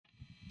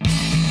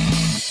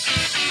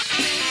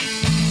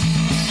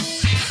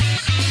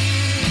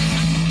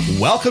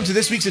Welcome to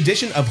this week's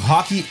edition of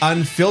Hockey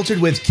Unfiltered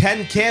with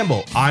Ken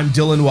Campbell. I'm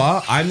Dylan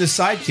Waugh. I'm the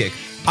sidekick.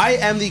 I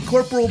am the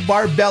Corporal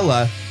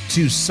Barbella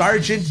to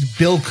Sergeant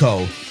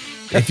Bilko.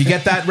 If you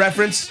get that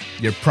reference,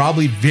 you're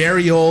probably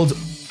very old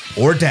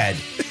or dead.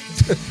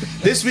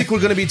 This week we're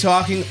going to be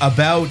talking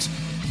about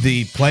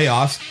the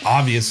playoffs,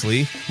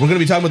 obviously. We're going to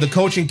be talking about the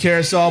coaching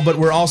carousel, but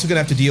we're also going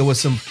to have to deal with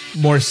some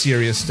more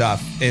serious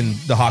stuff in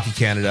the Hockey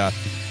Canada.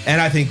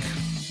 And I think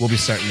we'll be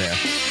starting there.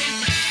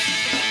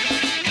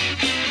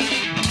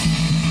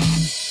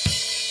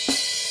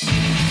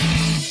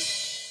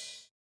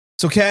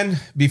 So, Ken,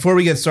 before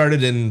we get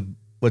started in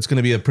what's going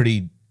to be a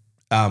pretty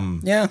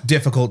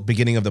difficult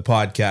beginning of the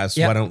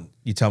podcast, why don't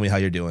you tell me how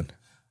you're doing?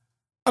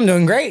 I'm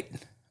doing great.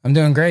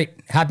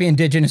 Happy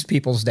Indigenous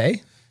Peoples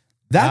Day.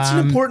 That's an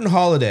important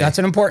holiday. That's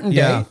an important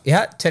day.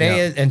 Yeah,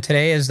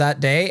 today is that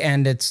day,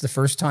 and it's the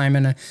first time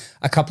in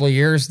a couple of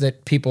years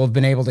that people have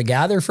been able to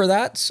gather for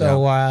that.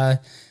 So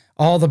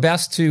all the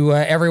best to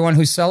everyone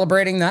who's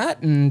celebrating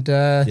that, and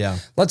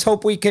let's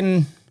hope we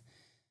can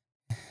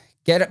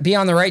be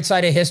on the right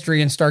side of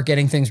history and start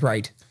getting things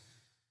right.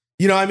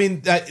 You know, I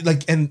mean,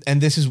 and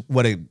this is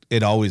what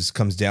it always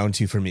comes down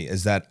to for me,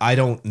 is that I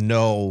don't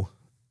know,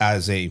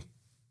 as a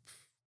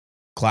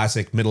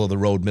classic middle of the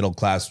road, middle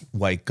class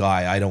white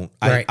guy,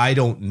 I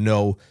don't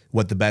know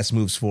what the best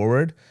moves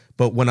forward.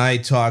 But when I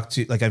talk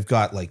to, I've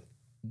got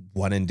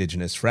one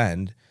Indigenous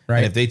friend,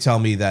 and if they tell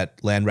me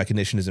that land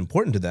recognition is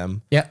important to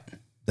them,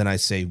 then I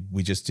say,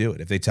 we just do it.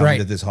 If they tell me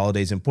that this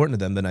holiday is important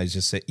to them, then I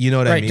just say, you know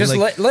what I mean? Just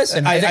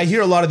listen. I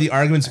hear a lot of the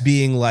arguments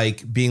being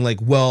like,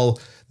 well,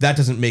 that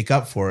doesn't make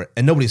up for it.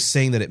 And nobody's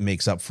saying that it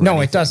makes up for it.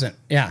 No, it doesn't.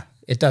 Yeah,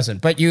 it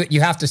doesn't. But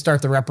you have to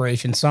start the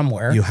reparation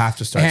somewhere. You have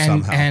to start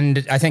somehow.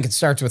 And I think it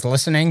starts with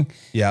listening.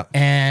 Yeah.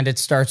 And it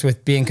starts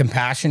with being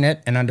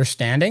compassionate and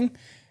understanding.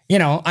 You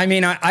know, I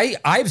mean,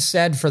 I've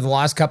said for the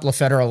last couple of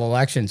federal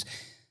elections,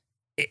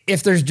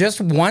 if there's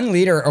just one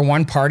leader or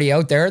one party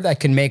out there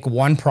that can make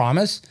one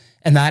promise,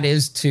 and that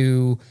is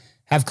to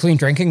have clean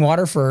drinking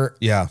water for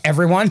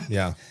everyone.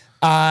 Yeah.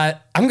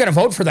 I'm going to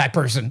vote for that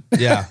person.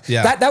 Yeah.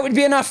 Yeah. That would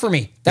be enough for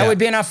me. That would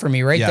be enough for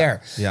me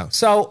there. Yeah.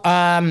 So,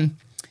 I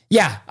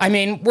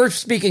mean, we're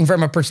speaking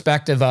from a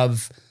perspective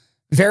of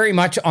very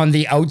much on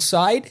the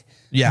outside.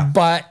 Yeah.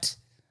 But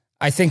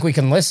I think we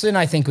can listen.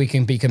 I think we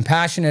can be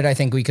compassionate. I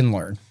think we can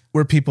learn.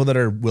 We're people that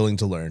are willing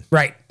to learn.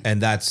 Right.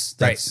 And that's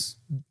the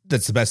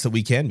best that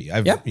we can be.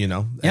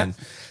 And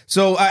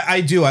so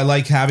I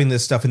like having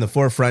this stuff in the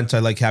forefront. I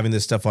like having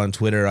this stuff on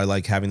Twitter. I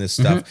like having this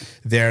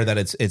stuff there,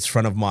 that it's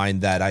front of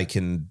mind, that I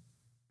can,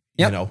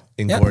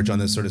 engorge on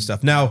this sort of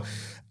stuff. Now,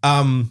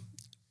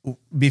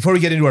 before we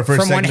get into our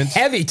first segment, from one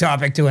heavy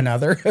topic to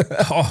another.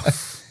 Oh,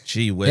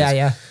 gee whiz.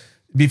 Yeah.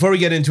 Before we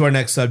get into our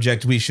next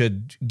subject, we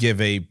should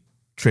give a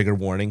trigger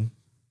warning.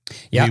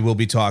 Yeah. We will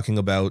be talking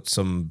about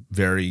some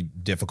very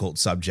difficult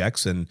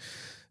subjects, and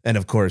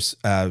of course,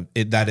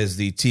 that is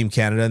the Team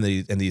Canada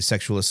and the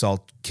sexual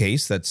assault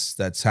case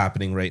that's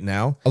happening right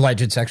now.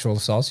 Alleged sexual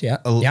assaults, yeah.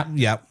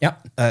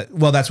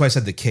 Well, that's why I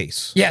said the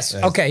case. Yes.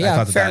 Okay.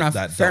 Yeah. Fair enough.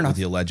 Fair enough. With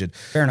the alleged.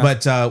 Fair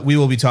enough. But we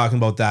will be talking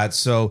about that.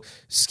 So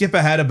skip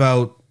ahead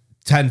about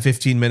 10,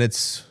 15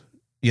 minutes.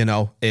 You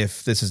know,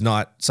 if this is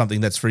not something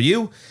that's for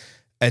you,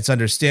 it's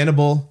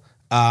understandable.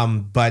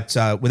 But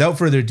without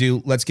further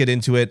ado, let's get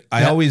into it.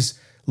 I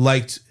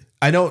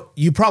know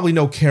you probably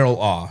know Carol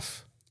Off.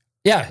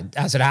 Yeah,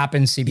 as it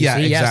happens, CBC. Yeah,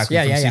 exactly.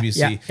 Yes. From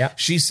CBC. Yeah.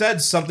 She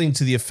said something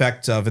to the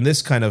effect of, and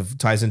this kind of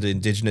ties into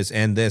Indigenous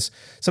and this,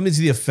 something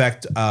to the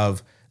effect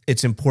of,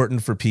 it's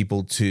important for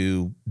people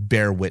to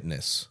bear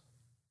witness.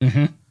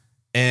 Mm-hmm.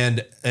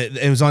 And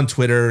it was on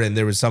Twitter, and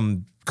there was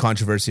some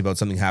controversy about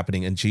something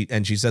happening, and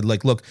she said,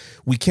 look,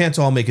 we can't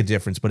all make a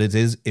difference, but it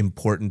is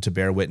important to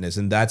bear witness.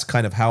 And that's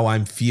kind of how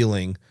I'm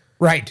feeling.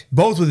 Right.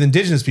 Both with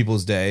Indigenous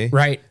Peoples Day.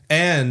 Right.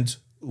 And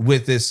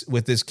with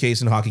this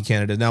case in Hockey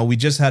Canada. Now, we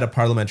just had a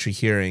parliamentary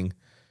hearing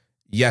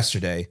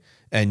yesterday,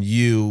 and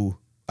you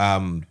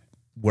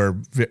were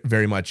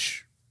very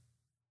much,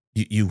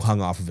 you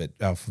hung off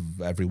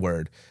of every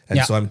word.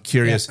 And so I'm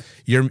curious,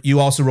 you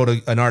also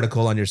wrote an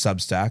article on your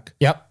Substack.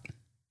 Yep.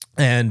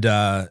 And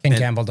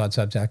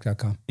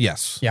kencampbell.substack.com.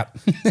 Yes. Yep.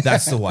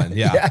 That's the one.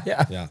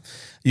 Yeah.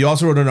 You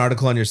also wrote an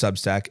article on your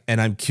Substack, and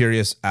I'm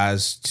curious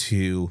as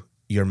to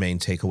your main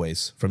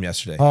takeaways from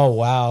yesterday. Oh,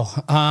 wow.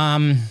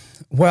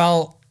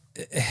 Well,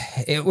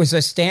 it was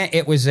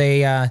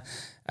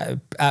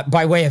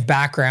by way of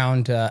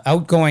background,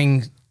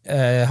 outgoing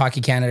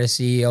Hockey Canada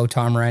CEO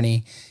Tom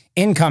Rennie,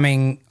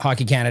 incoming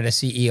Hockey Canada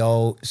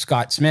CEO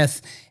Scott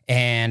Smith,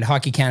 and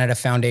Hockey Canada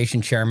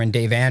Foundation Chairman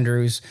Dave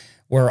Andrews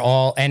were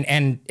all,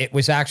 and it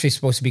was actually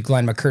supposed to be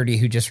Glenn McCurdy,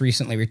 who just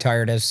recently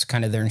retired as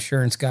kind of their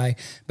insurance guy,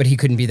 but he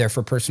couldn't be there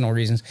for personal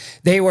reasons.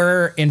 They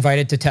were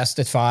invited to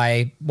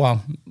testify,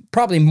 well,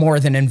 probably more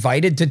than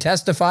invited to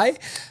testify,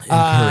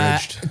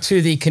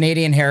 to the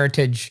Canadian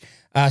Heritage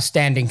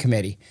Standing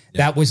Committee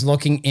that was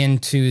looking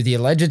into the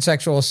alleged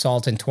sexual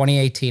assault in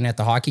 2018 at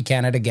the Hockey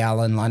Canada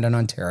Gala in London,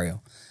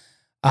 Ontario.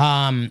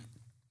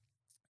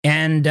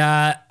 And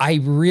I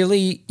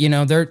really,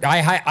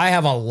 I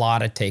have a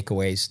lot of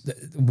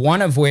takeaways.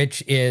 One of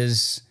which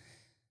is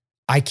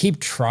I keep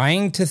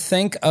trying to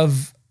think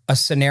of a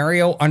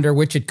scenario under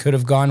which it could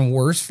have gone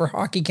worse for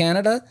Hockey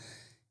Canada,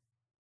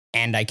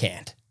 and I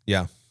can't.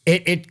 Yeah.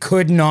 It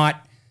could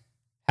not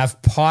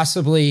have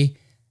possibly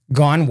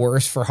gone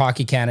worse for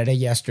Hockey Canada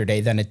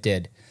yesterday than it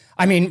did.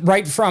 I mean,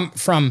 right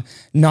from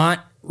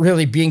not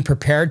really being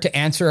prepared to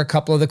answer a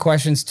couple of the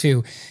questions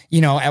to,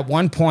 at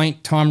one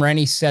point, Tom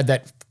Rennie said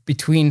that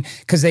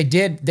because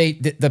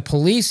the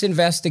police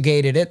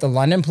investigated it, the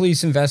London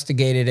police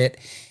investigated it,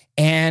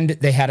 and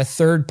they had a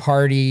third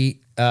party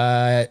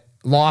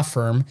law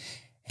firm,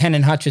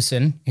 Hennon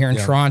Hutchison here in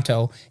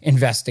Toronto,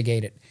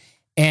 investigate it.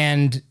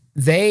 And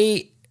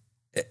they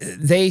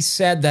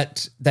said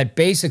that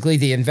basically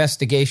the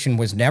investigation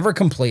was never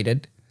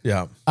completed.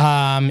 Yeah.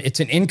 It's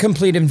an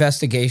incomplete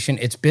investigation.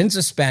 It's been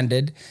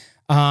suspended.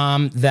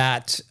 Tom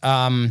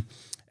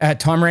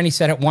Rennie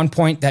said at one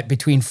point that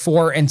between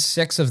 4 and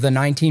 6 of the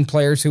 19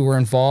 players who were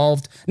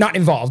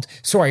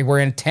were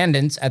in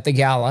attendance at the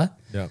gala,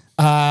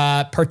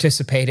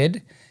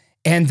 participated.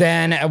 And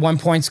then at one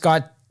point,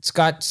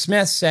 Scott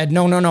Smith said,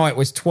 no, it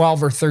was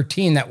 12 or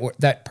 13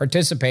 that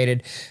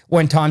participated.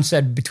 When Tom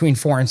said between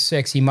 4 and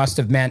 6, he must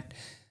have meant,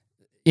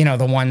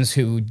 the ones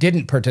who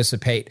didn't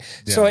participate.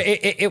 Yeah. So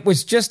it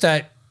was just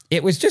a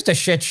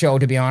shit show,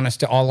 to be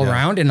honest, all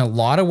around in a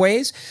lot of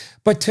ways.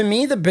 But to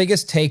me, the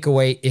biggest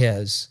takeaway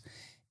is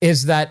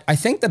that I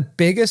think the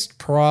biggest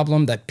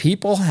problem that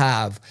people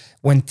have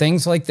when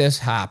things like this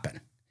happen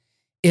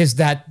is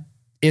that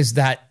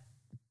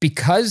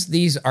because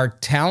these are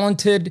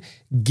talented,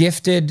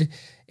 gifted,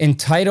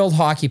 entitled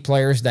hockey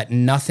players, that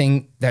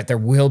there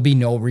will be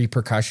no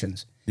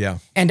repercussions. Yeah.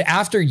 And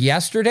after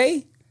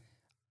yesterday,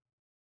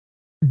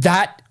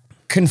 that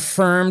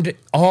confirmed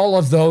all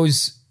of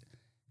those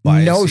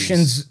biases.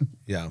 Notions,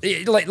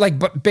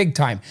 like big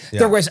time. Yeah.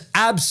 There was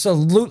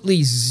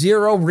absolutely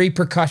zero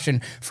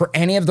repercussion for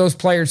any of those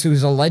players who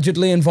was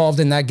allegedly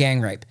involved in that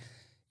gang rape.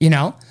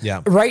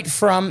 Right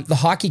from the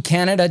Hockey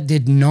Canada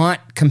did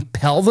not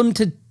compel them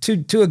to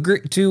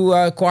agree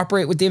to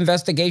cooperate with the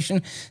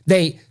investigation.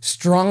 They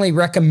strongly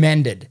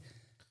recommended.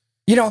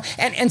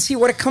 And see,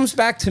 what it comes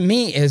back to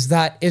me is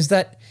that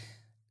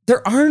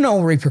there are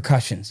no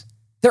repercussions.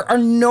 There are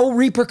no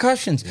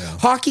repercussions. Yeah.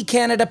 Hockey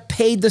Canada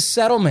paid the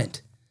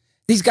settlement.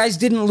 These guys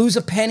didn't lose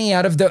a penny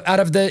out of the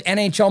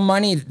NHL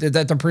money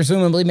that they're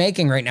presumably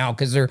making right now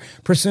because they're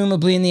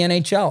presumably in the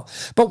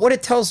NHL. But what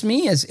it tells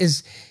me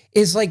is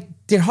like,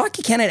 did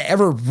Hockey Canada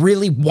ever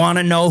really want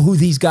to know who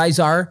these guys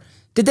are?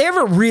 Did they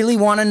ever really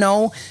want to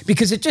know?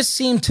 Because it just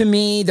seemed to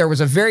me there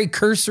was a very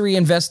cursory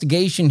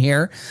investigation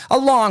here, a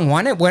long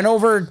one. It went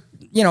over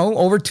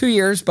 2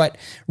 years, but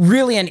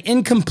really an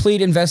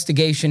incomplete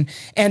investigation.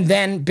 And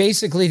then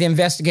basically the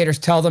investigators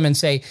tell them and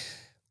say,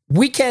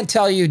 we can't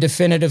tell you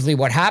definitively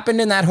what happened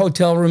in that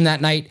hotel room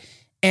that night,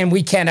 and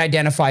we can't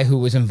identify who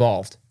was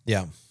involved.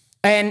 Yeah.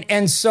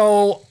 And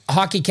so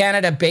Hockey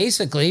Canada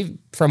basically,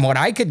 from what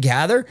I could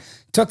gather,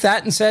 took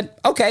that and said,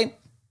 okay,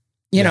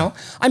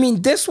 I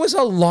mean, this was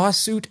a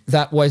lawsuit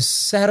that was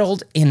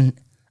settled in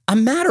a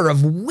matter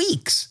of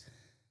weeks.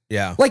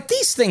 Yeah. Like,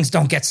 these things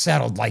don't get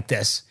settled like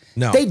this.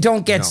 No. They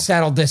don't get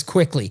settled this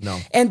quickly. No.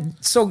 And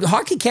so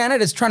Hockey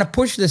Canada is trying to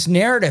push this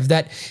narrative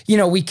that,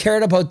 we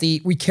cared about the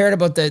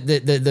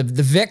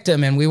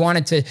victim, and we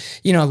wanted to,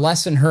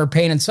 lessen her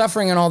pain and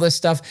suffering and all this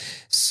stuff.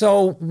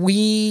 So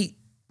we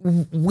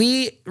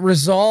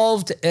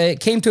resolved,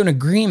 came to an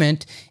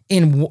agreement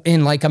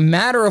in like a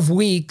matter of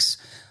weeks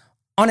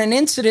on an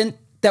incident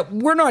that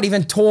we're not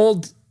even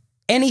told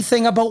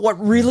anything about what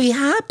really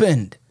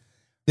happened.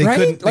 They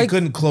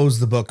couldn't close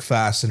the book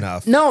fast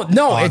enough. No,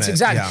 it's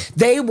exactly.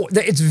 Yeah.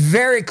 It's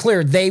very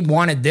clear they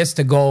wanted this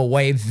to go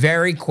away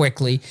very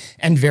quickly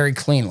and very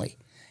cleanly.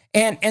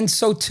 And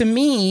so to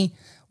me,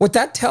 what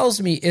that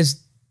tells me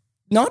is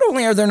not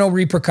only are there no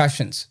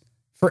repercussions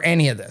for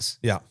any of this,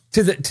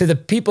 to the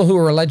people who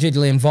are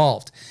allegedly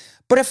involved,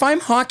 but if I'm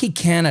Hockey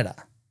Canada,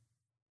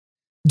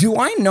 do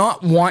I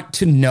not want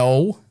to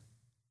know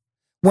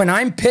when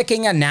I'm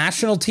picking a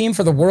national team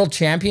for the World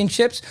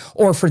Championships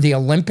or for the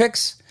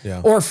Olympics?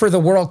 Yeah. Or for the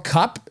World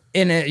Cup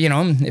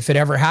if it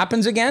ever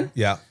happens again.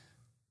 Yeah.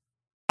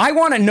 I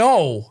want to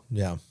know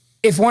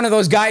if one of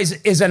those guys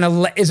is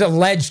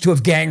alleged to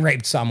have gang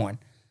raped someone.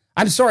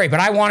 I'm sorry, but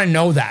I want to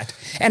know that.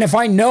 And if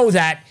I know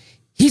that,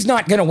 he's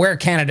not going to wear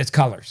Canada's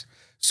colors.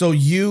 So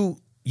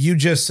you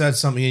just said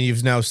something, and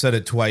you've now said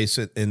it twice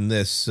in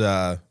this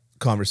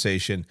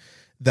conversation,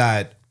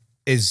 that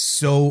is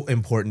so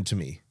important to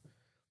me.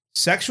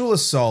 Sexual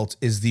assault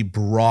is the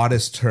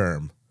broadest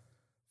term,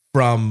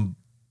 from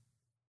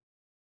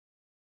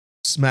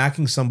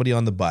smacking somebody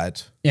on the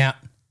butt. Yeah.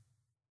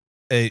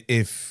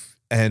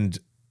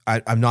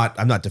 I'm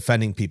not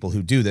defending people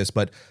who do this,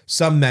 but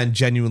some men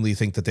genuinely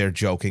think that they're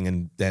joking,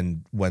 and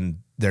then when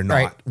they're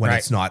not,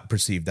 it's not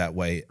perceived that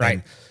way. Right.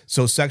 And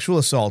so sexual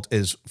assault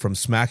is from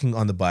smacking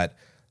on the butt.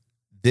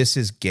 This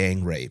is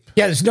gang rape.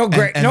 Yeah. There's no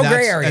gray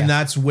area. And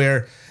that's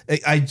where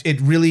it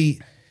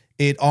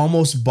it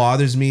almost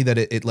bothers me that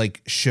it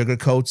like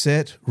sugarcoats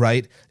it,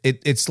 right?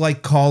 It's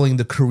like calling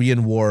the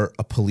Korean War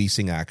a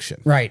policing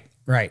action. Right.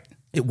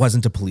 It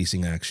wasn't a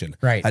policing action.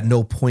 Right. At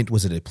no point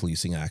was it a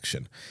policing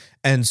action.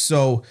 And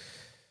so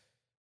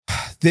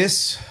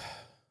this,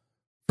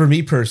 for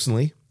me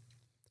personally,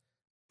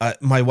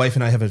 my wife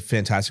and I have a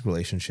fantastic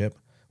relationship.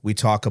 We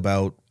talk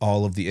about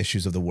all of the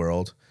issues of the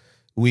world.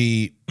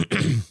 We,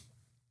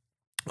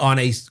 on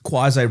a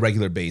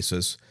quasi-regular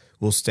basis,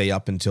 will stay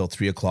up until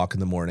 3:00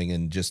 in the morning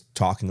and just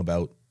talking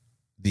about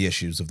the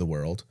issues of the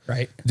world.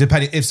 Right.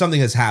 Depending if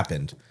something has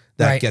happened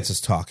that Right. gets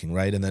us talking,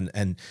 right?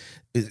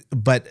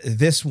 But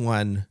this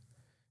one,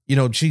 you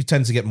know, she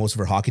tends to get most of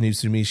her hockey news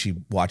through me. She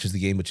watches the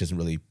game, which doesn't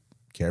really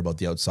care about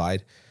the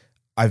outside.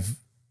 I've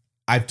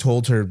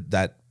told her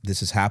that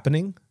this is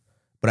happening,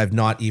 but I've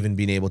not even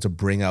been able to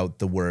bring out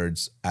the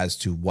words as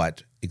to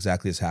what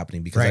exactly is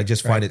happening because I Right,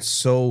 just find right. it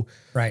so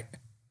Right.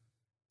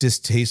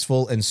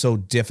 distasteful and so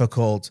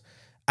difficult,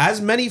 as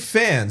many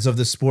fans of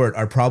the sport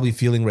are probably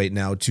feeling right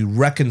now, to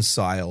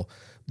reconcile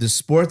the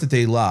sport that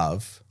they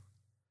love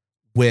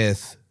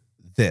with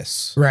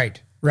this.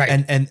 Right.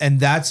 And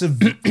that's a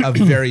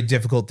very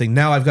difficult thing.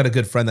 Now I've got a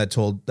good friend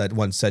that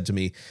once said to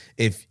me,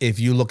 if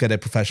you look at a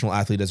professional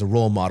athlete as a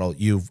role model,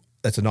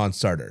 that's a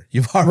non-starter.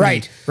 You've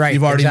already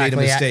You've already made a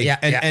exactly. mistake.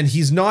 Yeah, and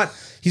he's not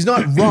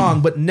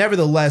wrong, but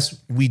nevertheless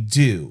we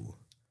do.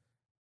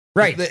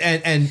 Right.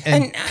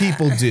 And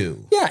people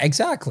do. Yeah,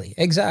 exactly.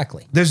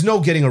 There's no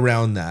getting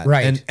around that.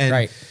 Right, And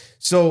right.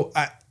 so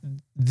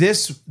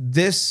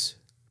this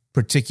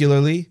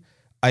particularly,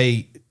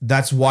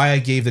 that's why I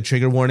gave the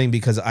trigger warning,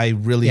 because I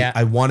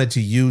wanted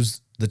to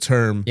use the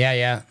term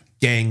Yeah.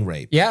 gang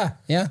rape. Yeah.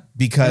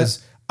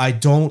 Because I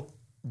don't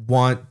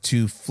want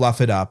to fluff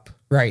it up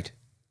Right.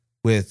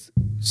 with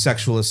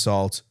sexual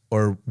assault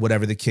or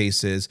whatever the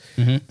case is.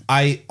 Mm-hmm.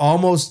 I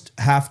almost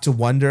have to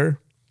wonder,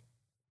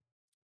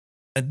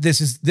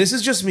 this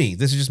is just me.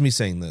 This is just me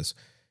saying this.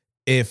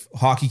 If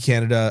Hockey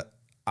Canada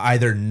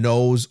either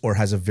knows or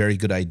has a very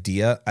good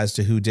idea as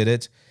to who did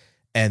it,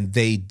 and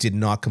they did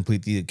not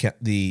complete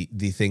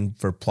the thing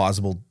for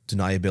plausible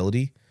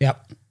deniability.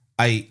 Yep.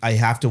 I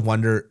have to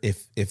wonder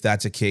if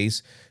that's a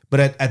case. But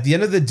at the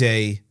end of the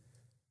day,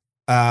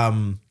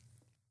 I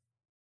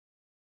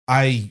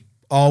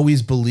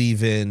always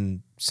believe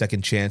in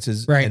second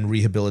chances Right. and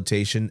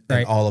rehabilitation Right.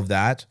 and all of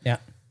that. Yeah.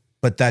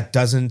 But that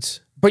doesn't.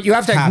 But you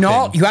have to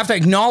acknowledge. You have to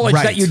acknowledge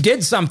Right. that you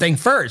did something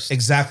first.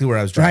 Exactly where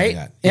I was driving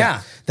Right? at.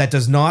 Yeah. That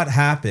does not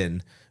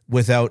happen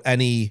without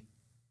any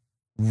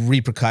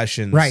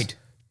repercussions Right.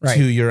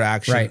 to your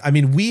action. Right. I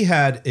mean, we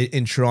had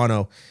in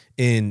Toronto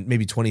in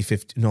maybe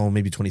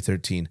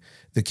 2013,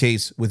 the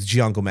case with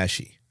Gian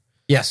Gomeshi.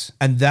 Yes.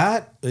 And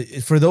that,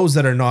 for those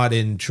that are not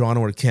in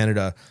Toronto or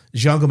Canada,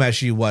 Gian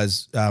Gomeshi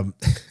was,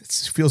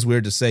 it feels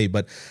weird to say,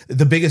 but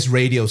the biggest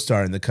radio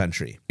star in the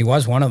country. He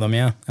was one of them.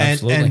 Yeah.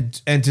 Absolutely.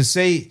 And to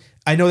say,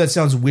 I know that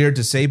sounds weird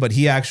to say, but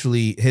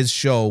his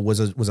show was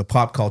a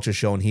pop culture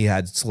show, and he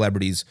had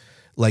celebrities,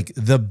 like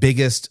the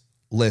biggest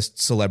list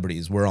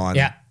celebrities were on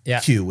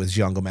Q with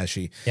Gian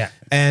Gomeshi. Yeah.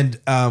 And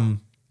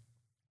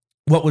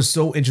what was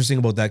so interesting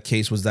about that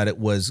case was that it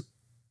was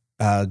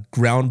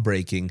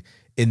groundbreaking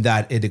in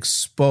that it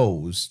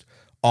exposed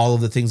all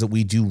of the things that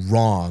we do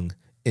wrong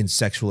in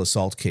sexual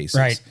assault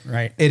cases.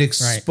 Right. It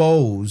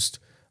exposed,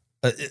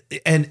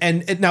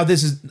 and now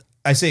this is,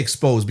 I say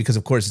exposed because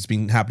of course it's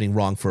been happening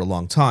wrong for a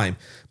long time,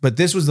 but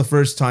this was the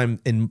first time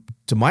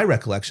to my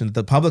recollection, that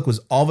the public was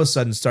all of a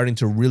sudden starting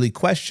to really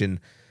question,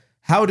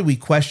 how do we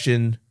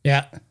question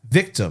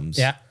victims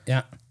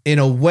in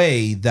a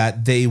way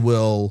that they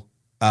will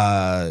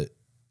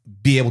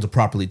be able to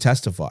properly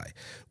testify?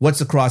 What's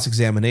the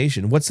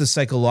cross-examination? What's the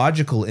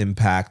psychological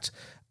impact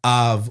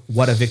of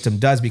what a victim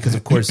does? Because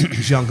of course,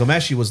 Gian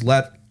Gomeshi was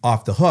let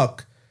off the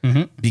hook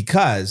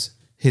because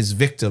his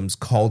victims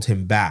called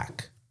him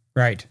back.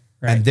 Right.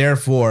 And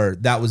therefore,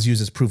 that was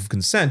used as proof of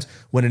consent,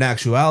 when in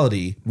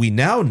actuality, we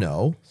now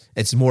know,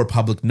 it's more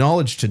public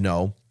knowledge to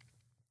know,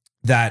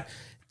 that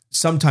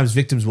sometimes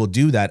victims will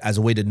do that as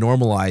a way to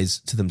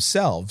normalize to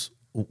themselves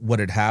what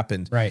had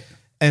happened. Right.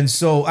 And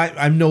so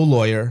I'm no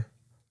lawyer.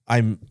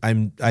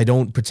 I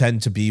don't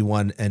pretend to be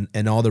one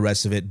and all the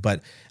rest of it.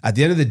 But at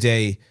the end of the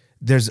day,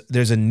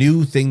 there's a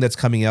new thing that's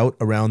coming out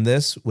around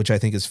this, which I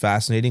think is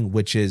fascinating,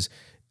 which is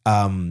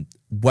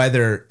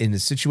whether in a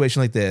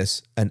situation like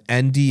this, an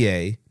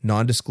NDA,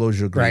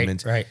 non-disclosure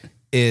agreement,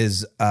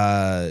 is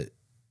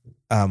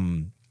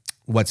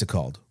what's it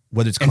called?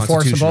 Whether it's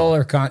enforceable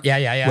or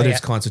whether it's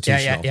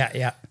constitutional.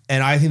 Yeah.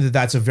 And I think that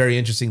that's a very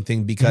interesting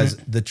thing, because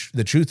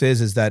the truth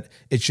is that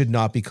it should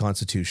not be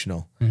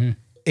constitutional.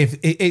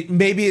 If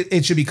maybe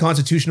it should be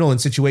constitutional in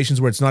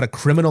situations where it's not a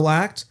criminal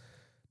act,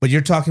 but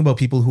you're talking about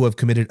people who have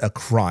committed a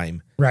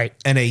crime, right,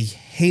 and a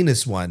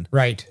heinous one,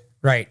 right,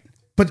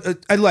 but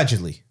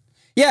allegedly.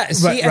 Yeah,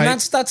 see, and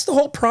that's the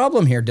whole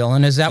problem here,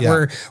 Dylan, is that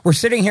we're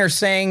sitting here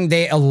saying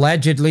they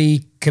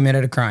allegedly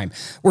committed a crime.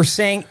 We're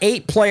saying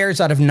 8 players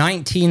out of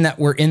 19 that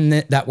were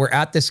that were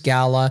at this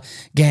gala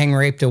gang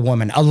raped a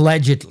woman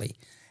allegedly,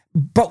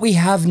 but we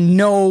have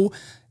no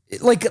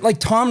like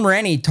Tom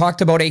Rennie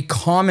talked about a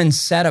common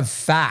set of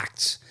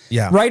facts.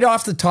 Yeah. Right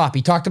off the top,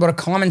 he talked about a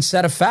common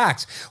set of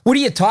facts. What are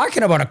you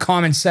talking about, a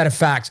common set of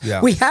facts?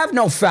 Yeah. We have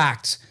no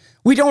facts.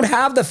 We don't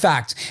have the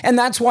facts. And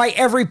that's why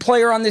every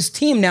player on this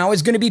team now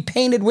is going to be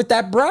painted with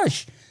that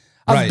brush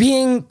of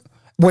being,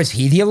 was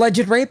he the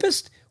alleged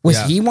rapist? Was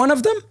he one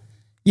of them?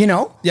 You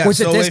know,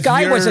 was it this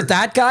guy? Was it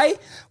that guy?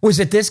 Was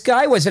it this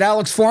guy? Was it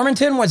Alex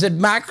Formanton? Was it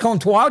Max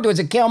Comtois? Was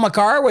it Cale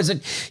Makar? Was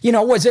it,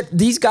 was it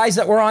these guys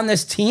that were on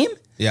this team?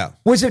 Yeah.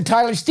 Was it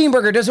Tyler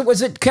Steenberger?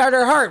 Was it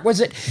Carter Hart?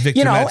 Was it,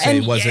 Victor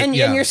Mete, and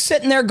you're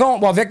sitting there going,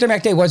 well, Victor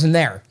Mete wasn't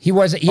there. He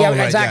was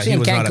actually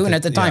in Cancun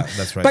at the time. Yeah,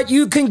 that's right. But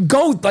you can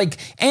go, like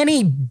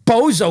any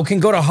bozo can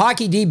go to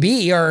Hockey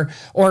DB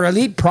or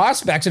Elite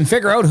Prospects and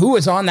figure out who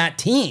was on that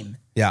team.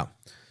 Yeah.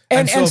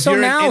 And so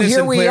now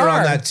here we are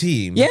on that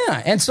team.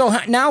 Yeah. And so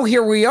now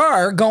here we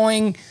are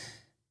going,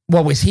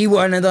 well, was he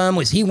one of them?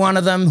 Was he one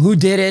of them? Who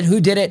did it? Who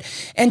did it?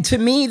 And to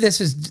me,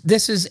 this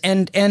is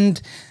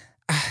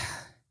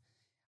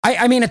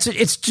I mean,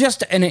 it's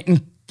just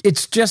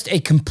a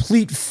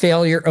complete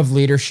failure of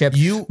leadership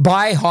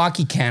by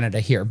Hockey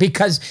Canada here,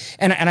 because,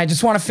 and I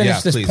just want to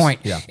finish this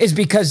point, is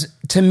because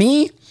to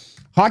me,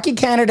 Hockey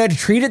Canada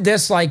treated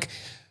this like,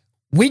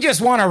 we just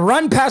want to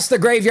run past the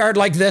graveyard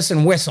like this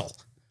and whistle.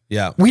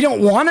 Yeah. We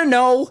don't want to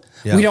know.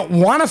 Yeah. We don't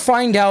want to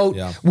find out.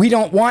 Yeah. We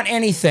don't want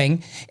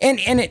anything. And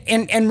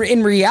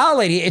in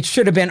reality, it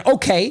should have been,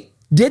 okay,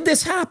 did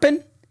this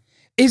happen?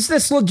 Is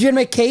this a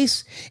legitimate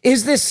case?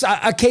 Is this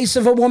a case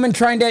of a woman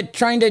trying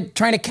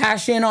to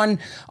cash in on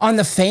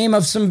the fame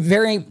of some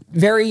very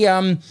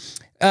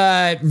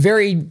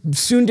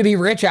soon to be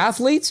rich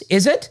athletes?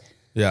 Is it?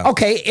 Yeah.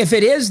 Okay, if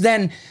it is,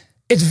 then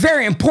it's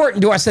very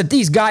important to us that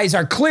these guys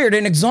are cleared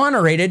and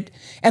exonerated,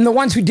 and the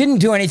ones who didn't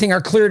do anything are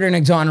cleared and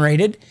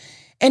exonerated.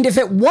 And if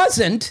it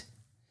wasn't,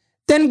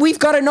 then we've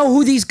got to know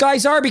who these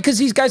guys are, because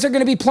these guys are going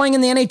to be playing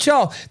in the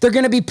NHL. They're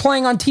going to be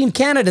playing on Team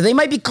Canada. They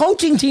might be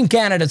coaching Team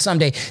Canada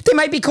someday. They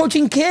might be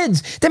coaching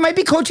kids. They might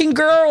be coaching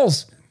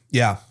girls.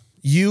 Yeah.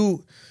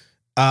 You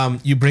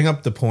bring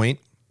up the point,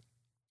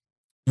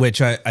 which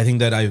I think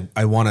that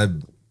I want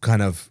to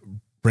kind of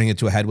bring it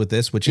to a head with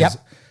this, which is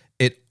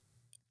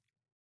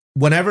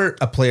whenever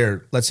a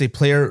player, let's say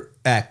player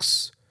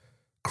X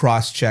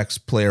cross-checks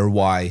player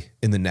Y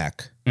in the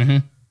neck,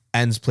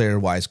 ends player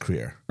Y's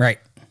career. Right.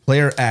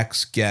 Player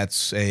X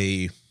gets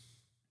a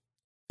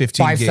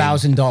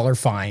 $5,000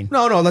 fine.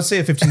 No, let's say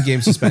a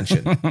 15-game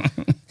suspension.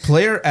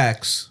 Player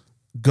X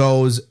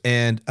goes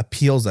and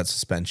appeals that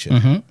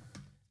suspension.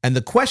 And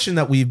the question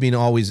that we've been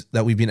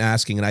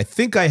asking, and I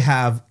think I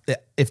have,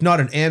 if not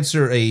an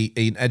answer,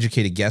 an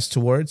educated guess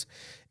towards,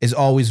 is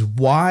always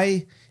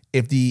why,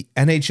 if the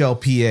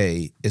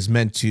NHLPA is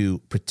meant to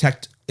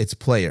protect its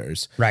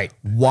players, right?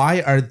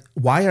 Why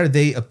are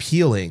they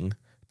appealing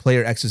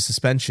player X's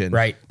suspension,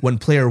 right, when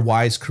player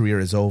Y's career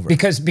is over?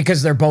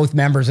 Because they're both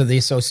members of the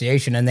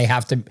association and they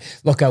have to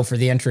look out for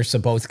the interests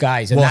of both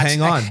guys. And well,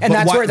 hang on. And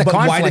that's where the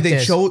conflict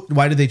is.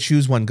 Why did they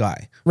choose one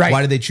guy? Right.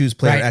 Why did they choose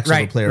player X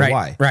over player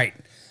Y? Right.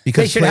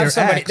 Because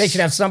they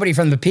should have somebody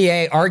from the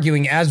PA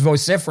arguing as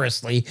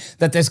vociferously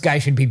that this guy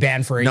should be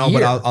banned for a year. No,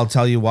 but I'll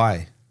tell you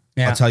why.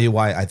 Yeah. I'll tell you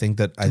why. I think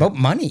that... It's about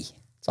money.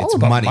 It's all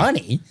about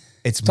money.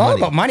 It's all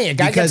about money. A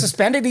guy gets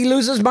suspended, he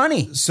loses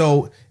money.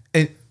 So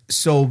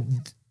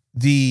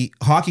the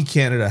Hockey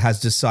Canada has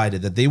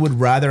decided that they would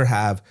rather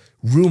have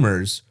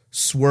rumors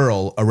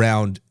swirl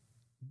around,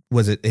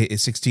 was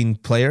it 16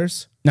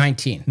 players?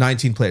 19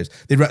 players.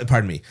 They'd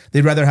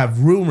rather have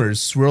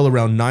rumors swirl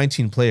around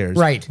 19 players,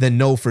 right, than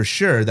know for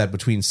sure that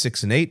between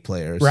 6 and 8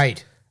 players,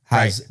 right,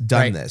 has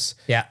done this.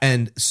 Yeah.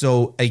 And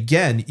so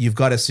again, you've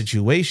got a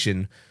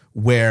situation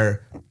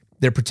where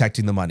they're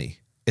protecting the money,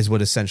 is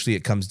what essentially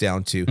it comes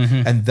down to.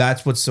 And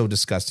that's what's so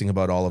disgusting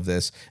about all of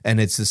this. And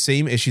it's the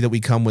same issue that we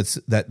come with,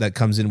 that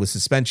comes in with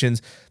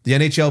suspensions. The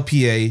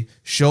NHLPA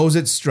shows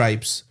its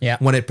stripes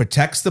when it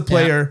protects the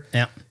player.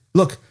 Yeah.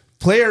 Look,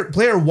 player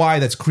Y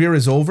that's career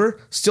is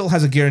over still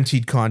has a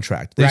guaranteed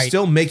contract. They're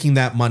still making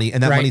that money,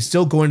 and that money's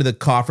still going to the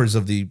coffers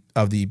of the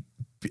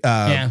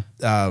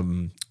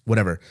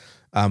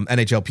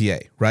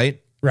NHLPA, right?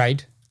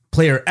 Right.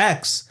 Player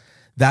X,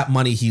 that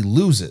money he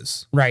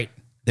loses. Right.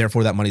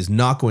 Therefore, that money is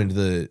not going to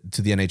the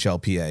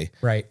NHLPA.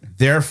 Right.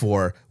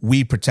 Therefore,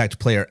 we protect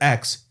player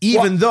X,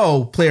 even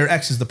though player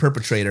X is the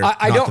perpetrator, not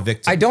the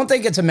victim. I don't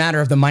think it's a matter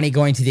of the money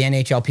going to the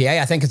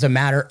NHLPA. I think it's a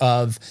matter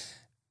of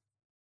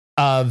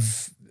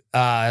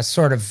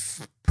sort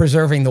of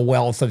preserving the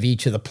wealth of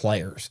each of the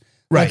players.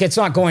 Right. Like, it's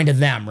not going to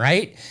them,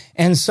 right?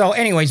 And so,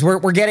 anyways,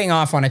 we're getting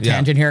off on a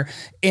tangent here.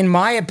 In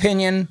my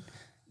opinion,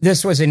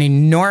 this was an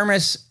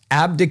enormous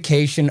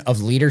abdication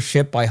of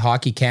leadership by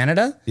Hockey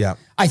Canada. Yeah.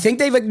 I think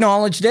they've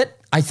acknowledged it.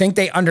 I think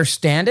they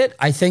understand it.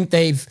 I think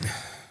they've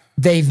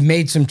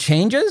made some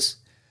changes.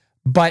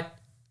 But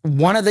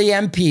one of the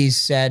MPs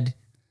said,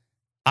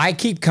 I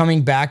keep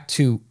coming back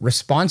to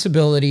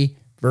responsibility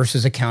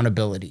versus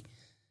accountability.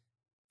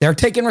 They're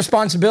taking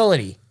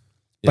responsibility,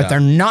 but they're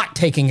not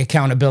taking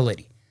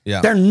accountability. Yeah.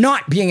 They're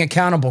not being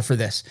accountable for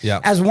this. Yeah.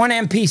 As one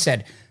MP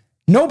said,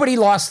 nobody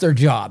lost their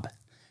job.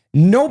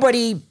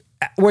 Nobody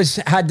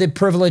had the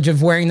privilege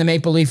of wearing the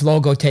Maple Leaf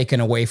logo taken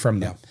away from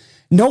them.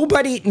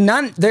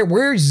 There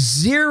were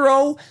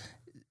zero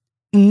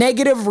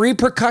negative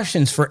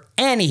repercussions for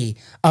any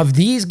of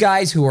these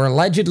guys who are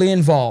allegedly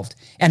involved.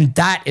 And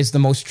that is the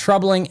most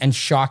troubling and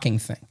shocking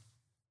thing.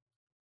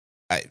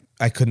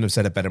 I couldn't have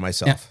said it better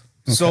myself. Yeah.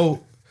 Okay.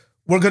 So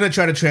we're going to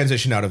try to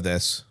transition out of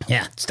this.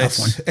 Yeah, it's a tough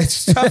one.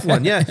 It's a tough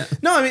one. Yeah.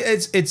 No, I mean,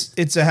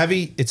 it's a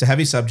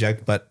heavy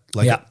subject, but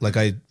like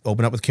I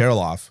open up with Carol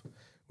off,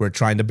 we're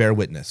trying to bear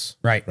witness.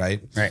 Right.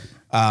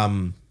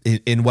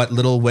 In what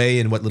little way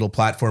and what little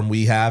platform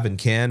we have and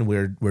can,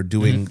 we're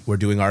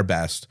doing our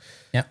best.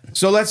 Yeah.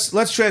 So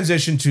let's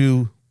transition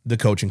to the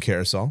coaching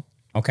carousel.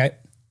 Okay.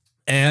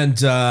 And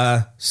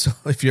so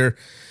if you're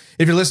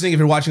listening, if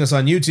you're watching us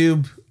on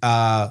YouTube,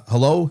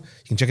 hello.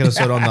 You can check us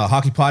out on the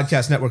Hockey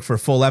Podcast Network for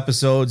full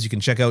episodes. You can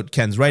check out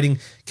Ken's writing,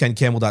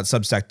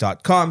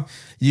 kencampbell.substack.com.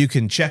 You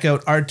can check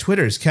out our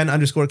Twitters,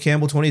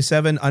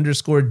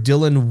 Ken_Campbell27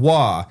 _Dylan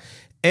Waugh.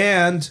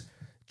 And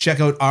check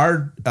out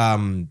our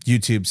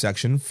YouTube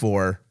section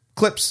for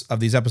clips of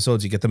these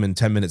episodes. You get them in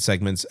 10-minute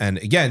segments. And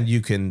again, you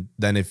can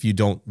then, if you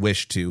don't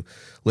wish to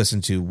listen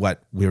to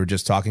what we were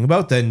just talking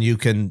about, then you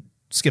can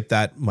skip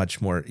that much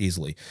more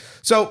easily.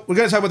 So we're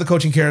going to talk about the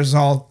coaching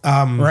carousel.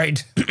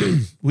 Right.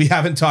 We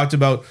haven't talked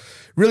about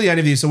really any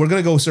of these, so we're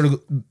going to go sort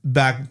of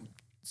back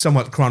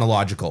somewhat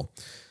chronological.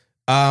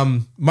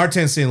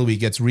 Martin St. Louis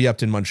gets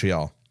re-upped in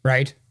Montreal.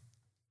 Right.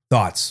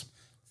 Thoughts?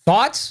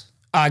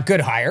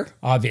 Good hire,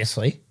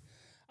 obviously.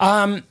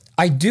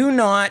 I do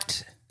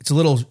not... It's a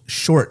little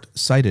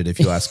short-sighted, if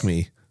you ask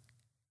me.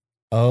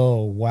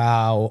 Oh,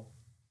 wow.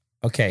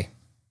 Okay.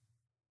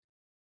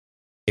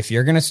 If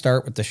you're going to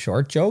start with the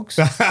short jokes...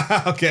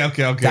 Okay.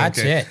 That's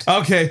it.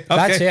 Okay.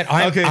 That's it.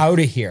 I'm out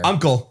of here.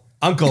 Uncle.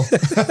 Uncle.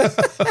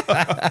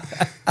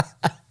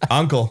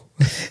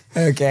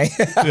 Okay.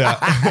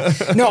 Yeah.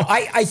 No,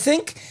 I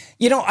think,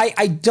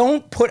 I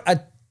don't put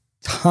a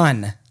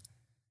ton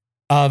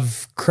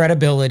of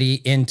credibility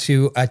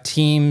into a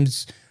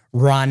team's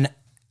run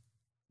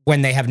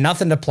when they have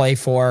nothing to play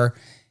for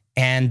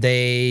and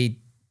they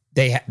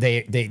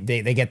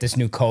get this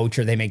new coach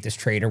or they make this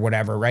trade or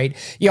whatever, right?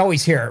 You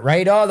always hear it,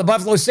 right? Oh, the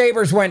Buffalo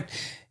Sabres went,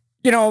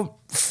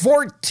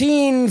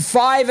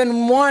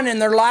 14-5-1 in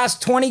their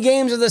last 20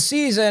 games of the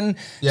season.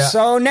 Yeah.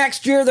 So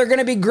next year they're going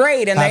to be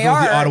great, and they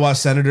are. The Ottawa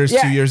Senators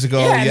 2 years ago.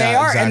 Yeah, and they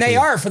are, exactly. And they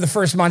are for the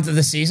first month of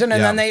the season,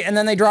 and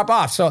then they drop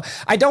off. So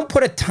I don't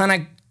put a ton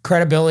of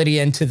credibility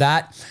into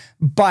that,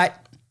 but a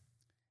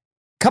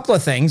couple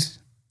of things.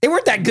 They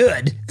weren't that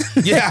good.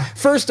 Yeah.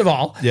 First of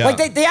all,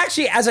 like they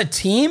actually, as a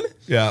team,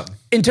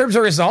 in terms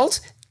of results,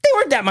 they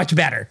weren't that much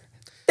better.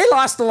 They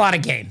lost a lot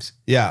of games.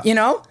 Yeah.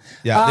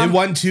 Yeah. They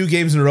won 2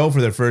 games in a row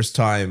for their first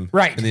time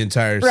in the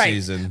entire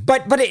season.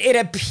 But it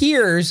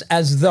appears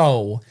as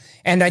though,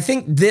 and I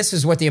think this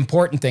is what the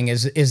important thing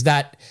is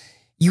that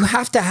you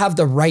have to have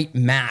the right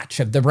match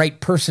of the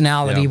right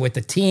personality with the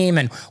team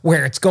and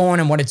where it's going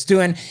and what it's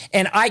doing.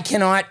 And I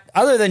cannot,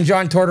 other than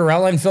John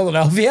Tortorella in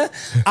Philadelphia,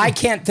 I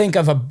can't think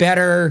of a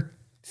better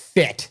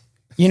fit,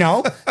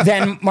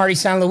 than Marty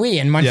St. Louis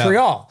in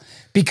Montreal. Yeah.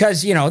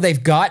 Because,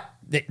 they've got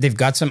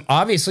some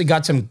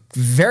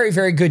very,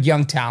 very good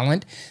young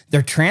talent.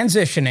 They're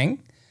transitioning.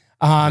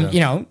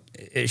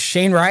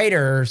 Shane Wright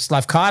or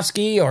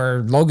Slavkovsky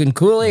or Logan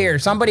Cooley or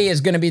somebody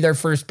is going to be their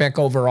first pick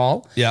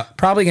overall. Yeah.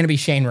 Probably going to be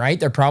Shane Wright.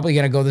 They're probably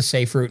going to go the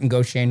safe route and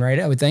go Shane Wright,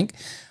 I would think.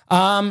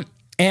 And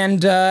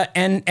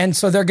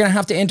so they're going to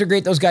have to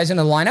integrate those guys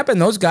into the lineup,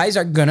 and those guys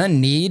are going to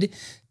need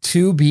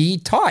to be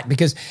taught,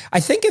 because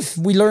I think if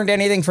we learned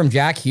anything from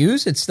Jack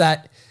Hughes, it's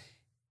that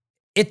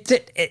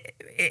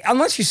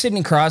unless you're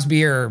Sidney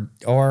Crosby or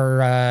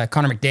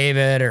Connor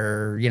McDavid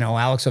or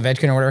Alex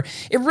Ovechkin or whatever,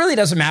 it really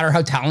doesn't matter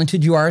how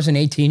talented you are as an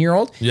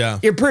 18-year-old. Yeah,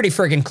 you're pretty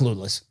friggin'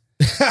 clueless.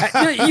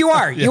 You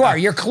are.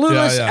 You're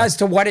clueless as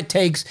to what it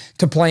takes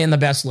to play in the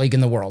best league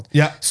in the world.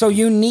 Yeah. So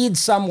you need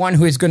someone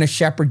who is going to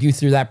shepherd you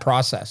through that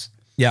process.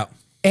 Yeah.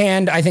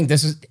 And I think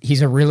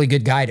he's a really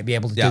good guy to be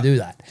able to do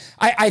that.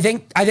 I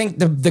think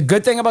the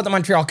good thing about the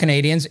Montreal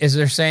Canadiens is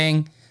they're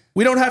saying,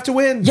 we don't have to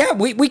win. Yeah,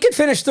 we could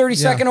finish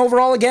 32nd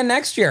overall again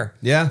next year.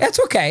 Yeah. That's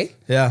okay.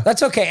 Yeah.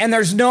 That's okay. And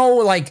there's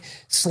no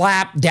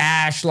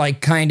slapdash,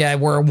 kind of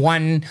we're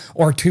 1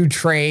 or 2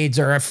 trades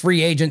or a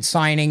free agent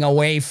signing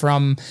away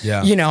from,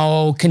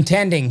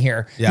 contending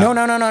here. Yeah.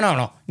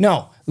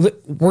 No.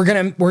 We're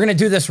gonna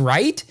do this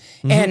right.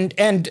 Mm-hmm.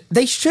 And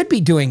they should be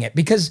doing it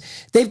because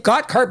they've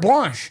got carte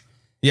blanche.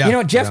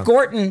 Yeah. Jeff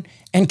Gorton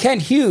and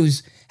Kent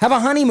Hughes have a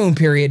honeymoon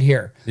period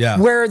here,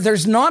 where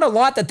there's not a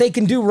lot that they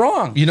can do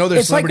wrong. There's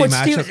it's celebrity like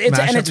what Steve,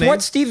 and it's name?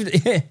 what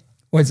Steve.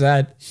 What's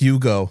that?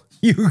 Hugo.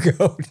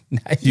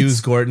 Nice.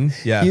 Hughes Gordon.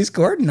 Yeah. Hughes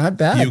Gordon, not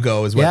bad.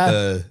 Hugo is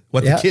what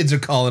the kids are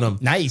calling him.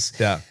 Nice.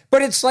 Yeah.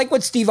 But it's like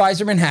what Steve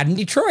Yzerman had in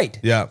Detroit.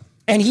 Yeah.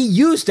 And he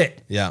used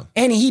it. Yeah.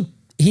 And he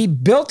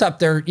built up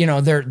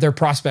their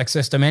prospect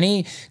system, and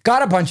he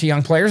got a bunch of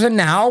young players, and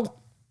now,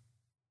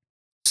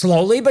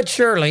 slowly but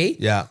surely,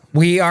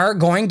 we are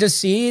going to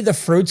see the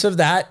fruits of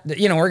that. We're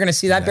going to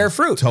see that bear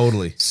fruit.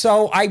 Totally.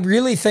 So I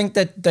really think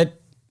that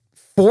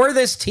for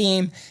this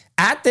team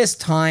at this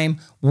time,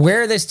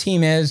 where this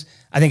team is,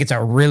 I think it's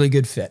a really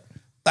good fit.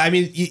 I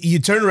mean, you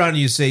turn around and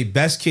you say,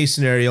 best case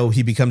scenario,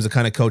 he becomes the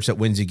kind of coach that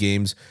wins you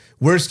games.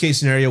 Worst case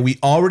scenario, we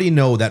already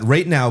know that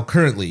right now,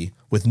 currently,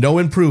 with no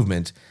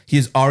improvement, he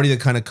is already the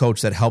kind of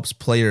coach that helps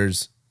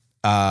players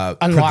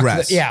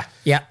progress.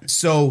 Yeah.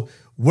 So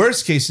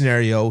worst case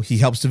scenario, he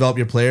helps develop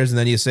your players, and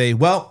then you say,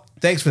 well,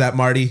 thanks for that,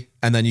 Marty.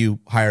 And then you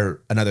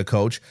hire another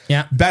coach.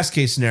 Yeah. Best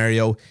case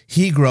scenario,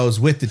 he grows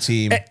with the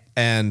team.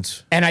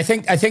 And I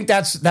think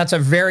that's a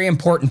very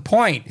important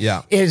point.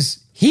 Yeah.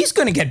 Is he's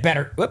going to get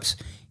better.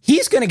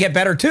 He's going to get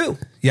better too.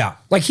 Yeah.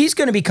 Like he's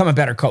going to become a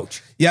better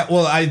coach. Yeah.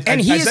 Well, I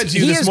said to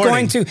you this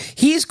morning.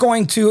 He's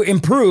going to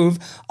improve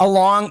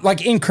along, like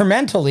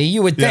incrementally,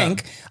 you would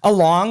think,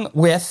 along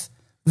with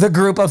the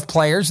group of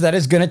players that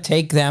is going to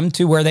take them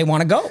to where they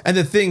want to go. And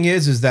the thing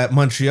is that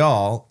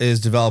Montreal is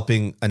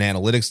developing an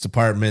analytics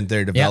department.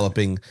 They're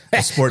developing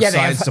a sports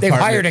science department.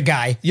 They've hired a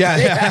guy.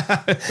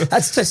 Yeah.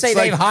 That's to say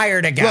they've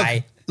hired a guy.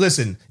 Look,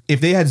 listen, if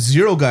they had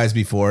 0 guys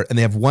before and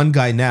they have 1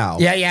 guy now.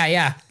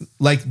 Yeah.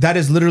 Like that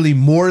is literally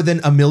more than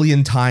 1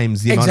 million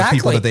times the amount of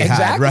people that they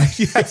had, right?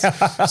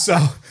 Yes. So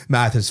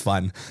math is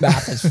fun.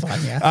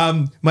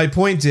 Yeah. My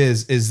point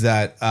is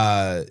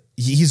that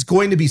he's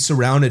going to be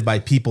surrounded by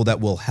people that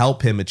will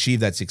help him achieve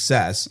that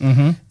success.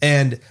 Mm-hmm.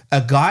 And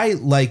a guy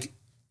like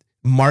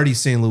Marty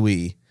St.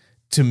 Louis,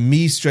 to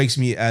me, strikes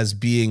me as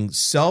being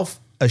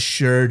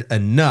self-assured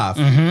enough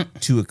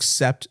to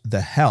accept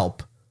the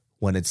help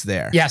when it's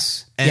there.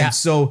 Yes. And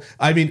so,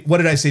 I mean, what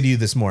did I say to you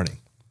this morning?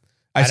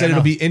 I said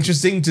it'll be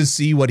interesting to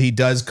see what he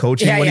does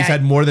coaching when he's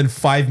had more than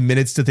 5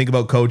 minutes to think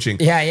about coaching.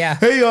 Yeah.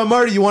 Hey,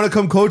 Marty, you want to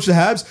come coach the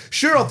Habs?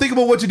 Sure, I'll think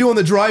about what to do on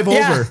the drive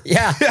over.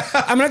 Yeah.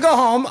 I'm going to go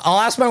home. I'll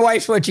ask my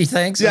wife what she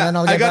thinks. Yeah, and then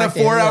I'll get I got back a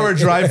 4-hour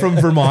drive from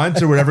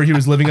Vermont or wherever he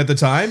was living at the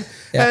time.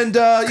 Yeah. And,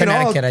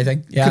 Connecticut, I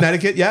think. Yeah.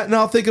 Connecticut, yeah. And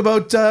I'll think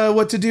about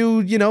what to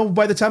do,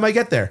 by the time I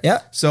get there.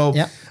 Yeah. So,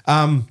 yeah,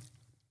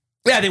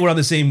 I think we're on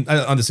the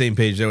same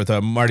page there with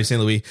Marty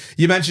St. Louis.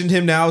 You mentioned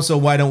him now, so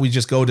why don't we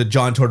just go to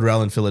John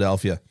Tortorella in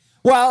Philadelphia?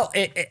 Well,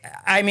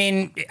 I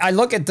mean, I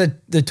look at the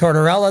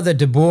Tortorella, the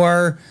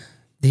DeBoer,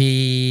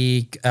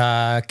 the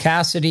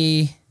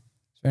Cassidy. Is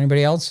there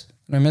anybody else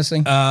am I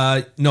missing?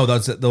 No,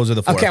 those are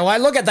the 4. Okay, well, I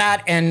look at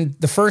that, and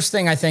the first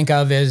thing I think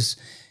of is,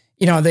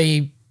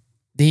 the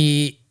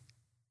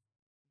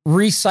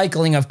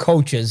recycling of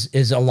coaches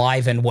is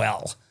alive and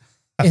well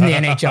in the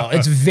NHL.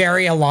 It's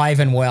very alive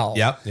and well.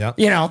 Yep.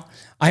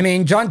 I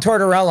mean, John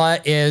Tortorella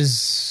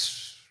is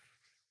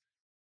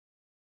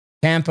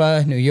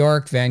Tampa, New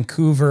York,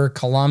 Vancouver,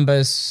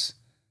 Columbus.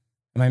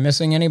 Am I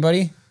missing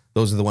anybody?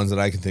 Those are the ones that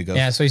I can think of.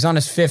 Yeah, so he's on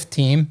his 5th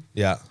team.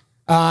 Yeah.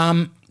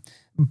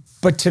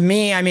 But to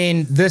me, I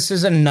mean, this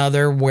is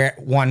another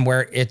one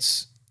where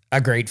it's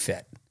a great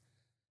fit.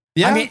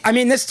 Yeah. I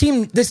mean, this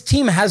team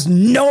has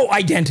no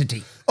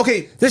identity.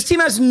 Okay. This team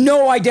has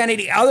no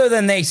identity other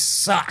than they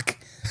suck.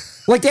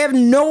 Like they have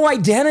no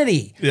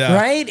identity,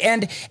 right?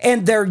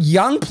 And their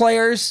young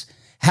players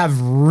have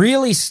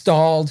really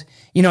stalled.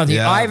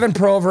 Ivan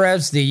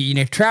Provorevs,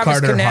 the Travis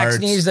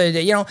Konechny's,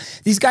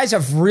 these guys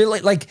have really,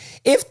 like,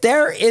 if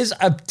there is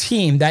a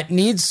team that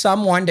needs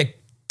someone to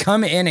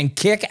come in and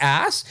kick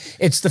ass,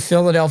 it's the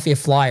Philadelphia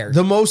Flyers.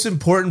 The most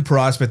important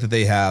prospect that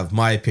they have,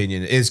 my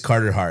opinion, is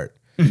Carter Hart.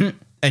 Mm-hmm.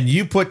 And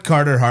you put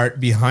Carter Hart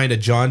behind a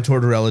John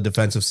Tortorella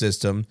defensive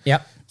system,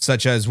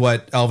 such as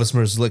what Elvis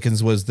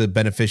Merzlikins was the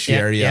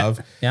beneficiary of.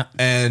 Yeah.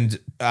 And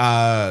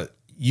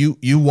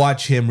you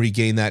watch him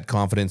regain that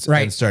confidence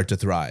and start to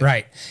thrive.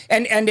 Right.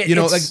 And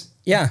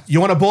you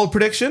want a bold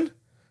prediction?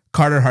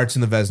 Carter Hart's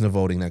in the Vezina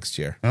voting next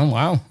year. Oh,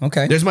 wow.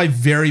 Okay. There's my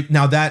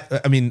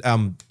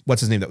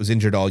what's his name that was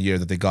injured all year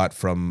that they got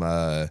from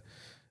the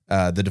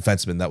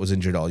defenseman that was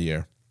injured all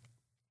year.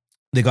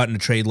 They got in a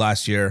trade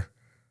last year.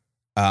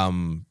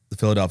 The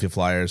Philadelphia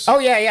Flyers. Oh,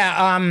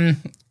 yeah.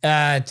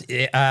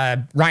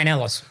 Ryan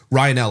Ellis.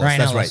 Ryan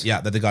Ellis. Right.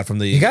 Yeah, that they got from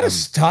the... You got to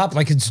stop.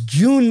 Like, it's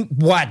June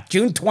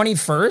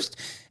 21st,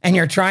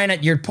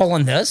 and you're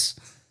pulling this?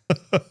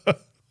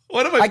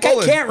 What am I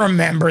pulling? I can't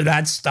remember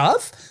that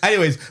stuff.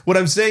 Anyways, what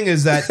I'm saying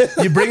is that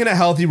you bring in a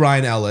healthy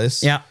Ryan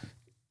Ellis. Yeah.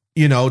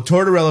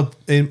 Tortorella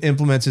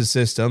implements his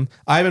system.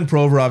 Ivan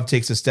Provorov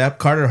takes a step.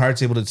 Carter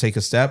Hart's able to take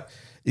a step.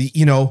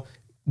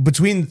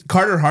 Between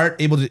Carter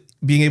Hart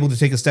being able to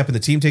take a step and the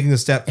team taking a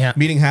step,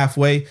 meeting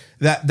halfway,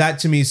 that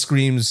to me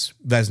screams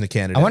Vezina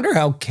candidate. I wonder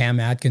how Cam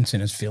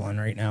Atkinson is feeling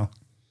right now.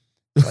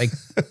 Like,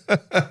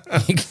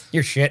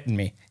 you're shitting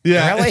me.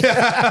 Yeah. Really?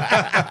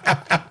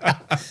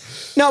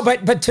 No,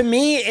 but to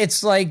me,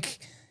 it's like...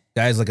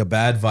 Guy's like a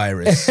bad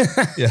virus.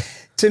 Yeah.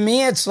 To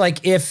me, it's like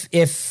if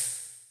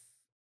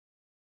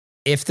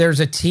there's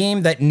a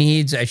team that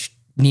needs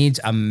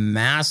a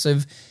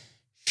massive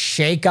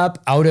shakeup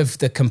out of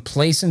the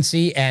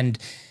complacency and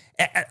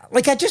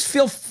like I just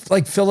feel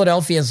like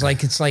Philadelphia is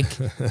like it's like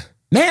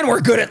man, we're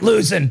good at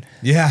losing.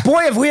 Yeah.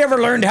 Boy, have we ever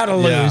learned how to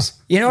lose.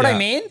 You know what I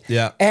mean?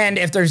 Yeah. And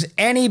if there's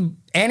any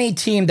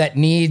team that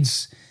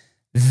needs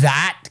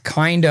that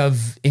kind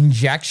of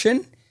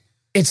injection,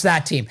 It's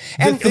that team.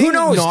 And thing who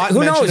knows? not Who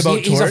mentioned knows? about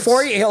He's a Torts-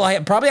 4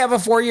 he'll probably have a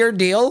 4-year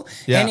deal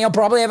Yeah. and he'll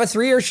probably have a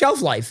 3-year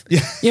shelf life.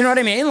 You know what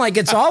I mean? Like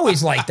it's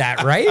always like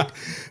that, right?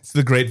 It's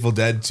the Grateful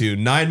Dead too.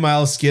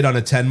 9-mile skid on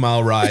a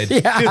 10-mile ride.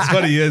 That's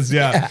what he is.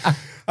 Yeah.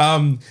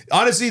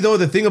 Honestly, though,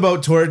 the thing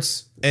about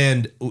Torts,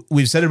 and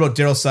we've said it about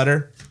Daryl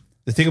Sutter,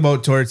 the thing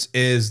about Torts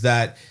is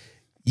that,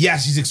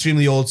 yes, he's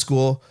extremely old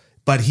school,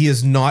 but he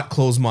is not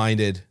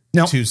close-minded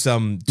to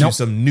some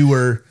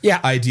newer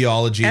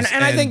ideologies.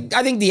 And I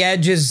think the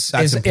edges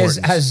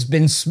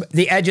important.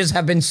 the edges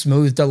have been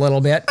smoothed a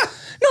little bit.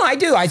 No, I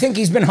do. I think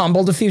he's been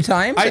humbled a few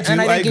times. I do. And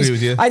I agree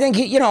with you. I think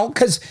he,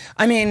 because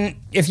I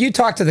mean, if you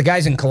talk to the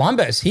guys in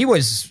Columbus, he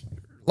was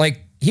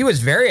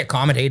very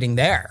accommodating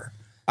there.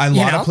 A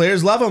lot of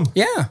players love him.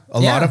 Yeah. A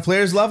lot of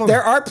players love him.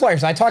 There are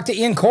players. I talked to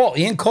Ian Cole.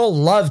 Ian Cole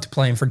loved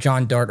playing for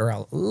John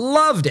Dortorell.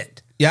 Loved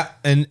it. Yeah,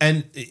 and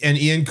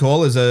Ian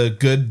Cole is a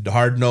good,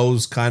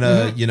 hard-nosed kind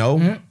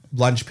of,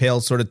 lunch pail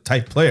sort of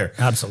type player.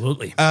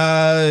 Absolutely.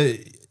 But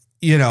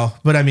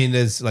I mean,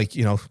 it's like,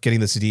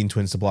 getting the Sedin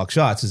twins to block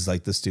shots is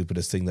like the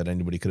stupidest thing that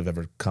anybody could have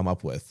ever come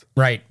up with.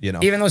 Right.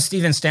 Even though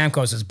Steven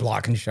Stamkos is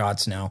blocking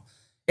shots now.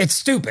 It's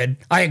stupid.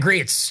 I agree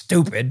it's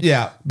stupid.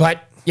 Yeah.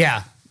 But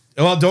yeah.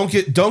 Well,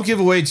 don't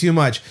give away too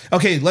much.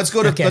 Okay, let's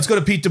go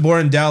to Pete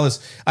DeBoer in Dallas.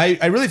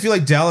 I really feel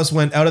like Dallas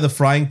went out of the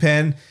frying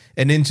pan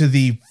and into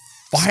the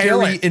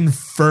fiery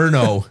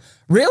inferno.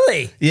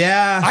 Really?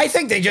 Yeah. I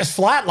think they just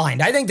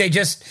flatlined. I think they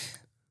just...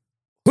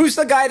 Who's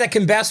the guy that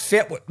can best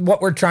fit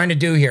what we're trying to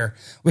do here?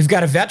 We've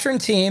got a veteran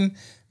team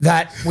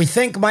that we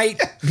think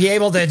might be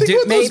able to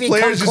do maybe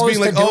come close to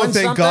doing thank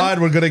something. God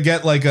we're going to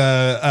get like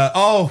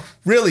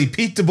really,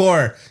 Pete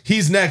DeBoer.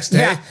 He's next,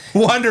 Yeah. hey?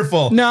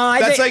 Wonderful. No,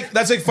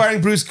 that's like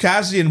firing Bruce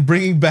Cassidy and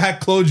bringing back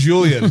Claude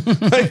Julien.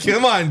 Like,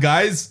 come on,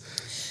 guys.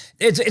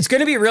 It's going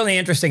to be really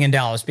interesting in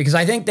Dallas because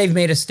I think they've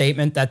made a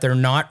statement that they're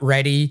not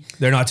ready.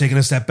 They're not taking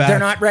a step back. They're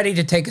not ready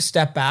to take a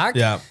step back.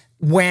 Yeah.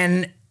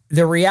 When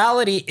the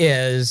reality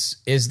is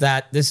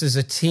that this is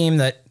a team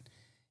that,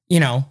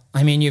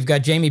 you've got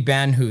Jamie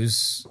Benn who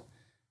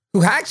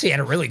actually had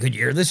a really good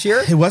year this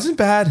year. It wasn't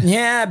bad.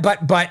 Yeah, but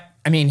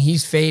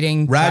he's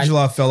fading.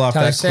 Radulov fell off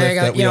that cliff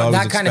that we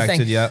always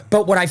expected. Yeah.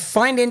 But what I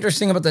find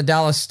interesting about the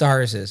Dallas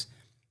Stars is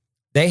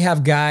they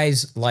have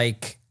guys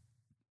like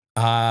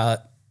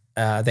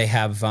they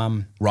have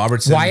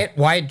Robertson,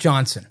 Wyatt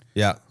Johnson,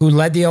 who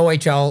led the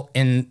OHL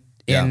in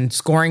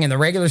scoring in the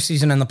regular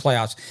season and the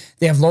playoffs.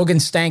 They have Logan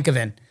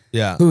Stankoven,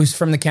 who's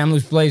from the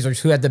Kamloops Blazers,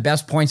 who had the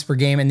best points per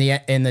game in the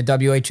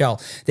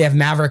WHL. They have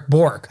Maverick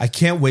Bork. I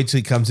can't wait till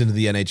he comes into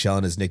the NHL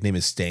and his nickname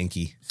is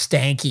Stanky.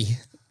 Stanky.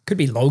 Could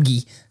be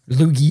Loogie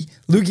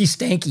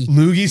Stanky.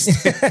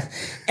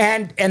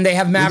 and they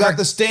have Maverick. We got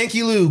the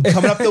Stanky Lube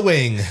coming up the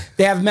wing.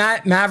 They have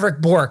Maverick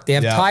Bork. They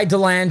have Ty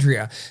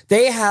Delandria.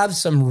 They have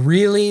some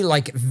really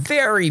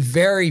very,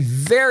 very,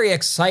 very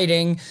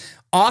exciting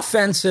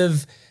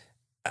offensive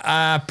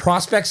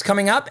prospects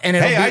coming up. And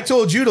I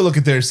told you to look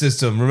at their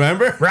system.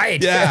 Remember?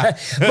 Right. Yeah.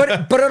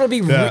 but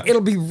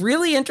it'll be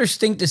really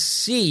interesting to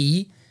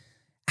see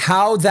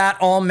how that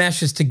all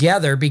meshes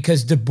together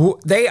because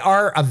they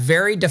are a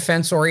very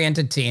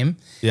defense-oriented team.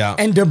 Yeah.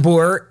 And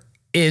DeBoer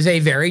is a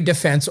very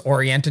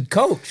defense-oriented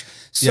coach.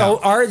 So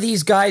are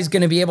these guys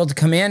going to be able to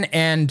come in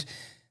and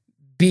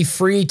be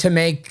free to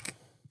be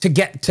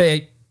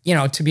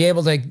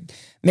able to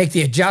make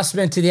the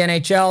adjustment to the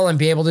NHL and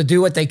be able to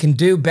do what they can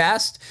do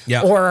best?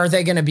 Yeah. Or are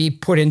they going to be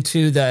put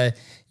into the,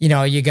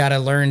 you got to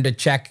learn to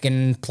check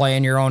and play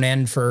in your own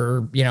end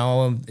for,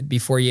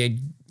 before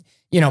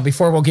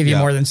we'll give you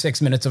more than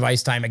 6 minutes of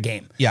ice time a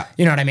game. Yeah.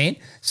 You know what I mean?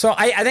 So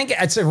I think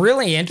it's a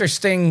really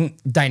interesting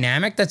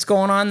dynamic that's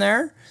going on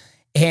there.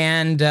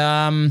 And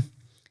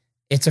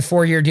it's a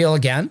 4-year deal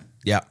again.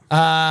 Yeah.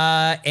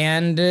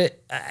 And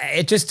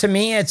it just, to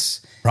me, it's...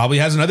 Probably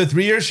has another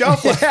 3-year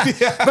shelf life.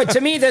 Yeah. But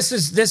to me, the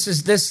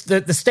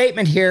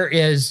statement here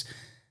is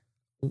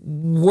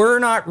we're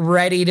not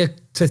ready to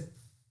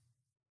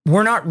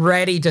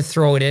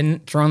throw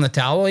in the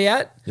towel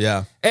yet.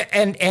 Yeah.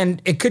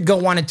 And it could go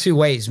one of two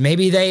ways.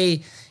 Maybe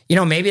they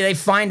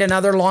find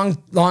another long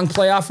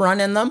playoff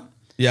run in them.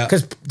 Yeah.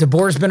 Because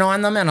DeBoer's been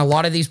on them and a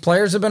lot of these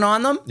players have been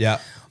on them. Yeah.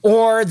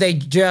 Or they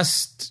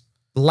just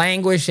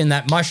languish in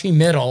that mushy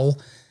middle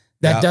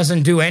that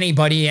doesn't do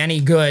anybody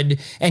any good,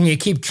 and you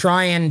keep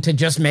trying to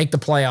just make the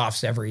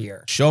playoffs every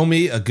year. Show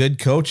me a good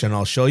coach and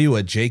I'll show you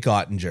a Jake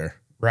Ottinger.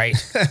 Right.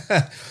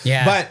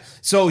 Yeah. But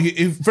so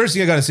first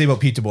thing I got to say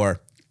about Pete DeBoer,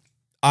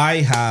 I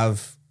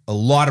have a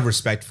lot of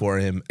respect for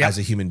him as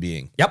a human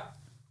being. Yep.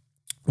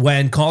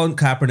 When Colin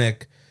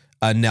Kaepernick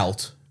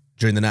knelt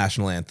during the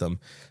national anthem,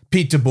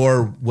 Pete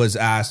DeBoer was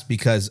asked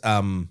because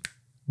Joel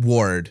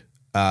Ward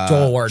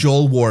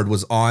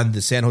was on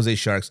the San Jose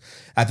Sharks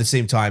at the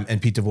same time,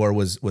 and Pete DeBoer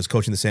was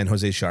coaching the San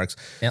Jose Sharks.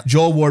 Yep.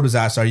 Joel Ward was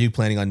asked, "Are you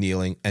planning on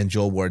kneeling?" And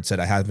Joel Ward said,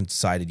 "I haven't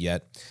decided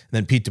yet." And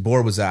then Pete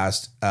DeBoer was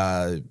asked,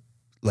 how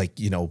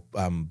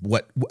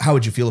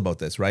would you feel about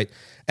this, right?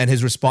 And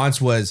his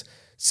response was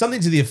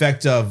something to the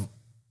effect of,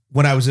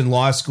 "When I was in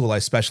law school, I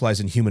specialized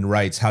in human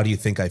rights. How do you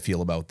think I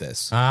feel about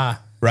this?"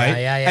 right?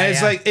 Yeah, and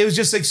it's like, it was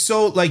just like,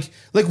 so like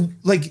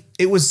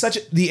it was such,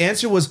 the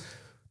answer was,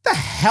 the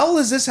hell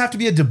does this have to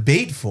be a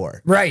debate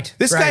for? Right.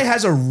 This guy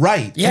has a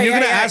right. Yeah, and you're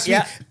going to ask me,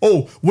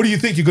 oh, what do you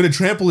think? You're going to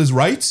trample his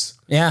rights?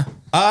 Yeah.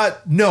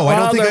 No, I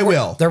don't think I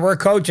will. There were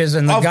coaches,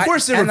 and of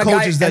course there were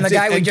coaches that did,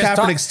 and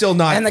Kaepernick's still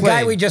not and the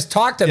playing. guy we just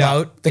talked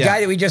about,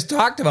 guy that we just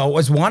talked about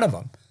was one of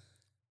them.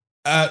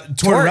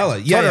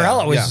 Tortorella.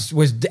 Tortorella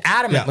was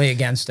adamantly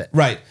against it.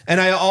 Right.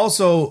 And I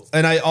also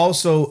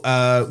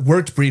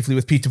worked briefly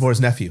with Pete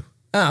DeBoer's nephew.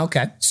 Oh,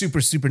 okay.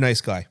 Super, super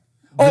nice guy.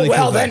 Really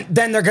cool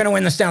then they're going to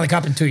win the Stanley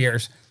Cup in 2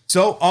 years.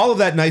 So all of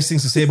that nice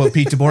things to say about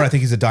Pete DeBoer, I think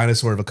he's a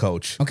dinosaur of a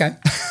coach. Okay.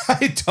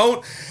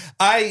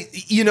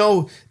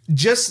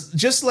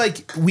 Just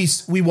like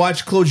we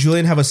watched Claude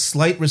Julien have a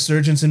slight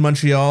resurgence in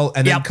Montreal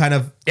and then kind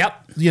of,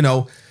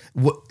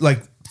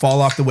 like fall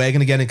off the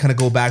wagon again and kind of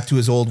go back to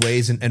his old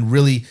ways and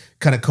really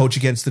kind of coach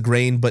against the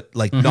grain, but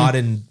like not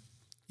in,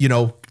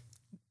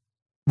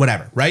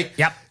 whatever, right?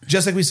 Yep.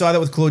 Just like we saw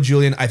that with Claude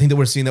Julien, I think that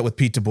we're seeing that with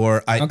Pete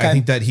DeBoer. I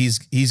think that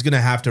he's going to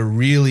have to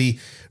really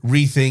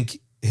rethink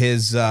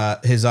his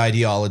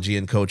ideology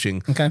in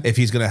coaching if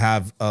he's going to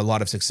have a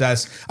lot of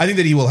success. I think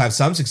that he will have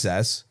some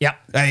success. Yep.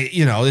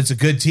 It's a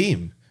good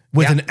team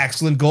with an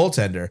excellent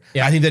goaltender.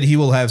 Yep. I think that he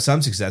will have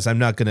some success. I'm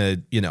not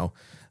going to,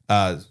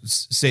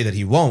 say that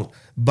he won't,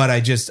 but I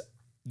just,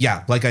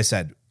 like I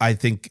said, I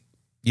think,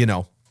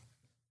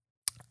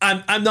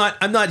 I'm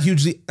not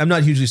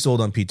hugely sold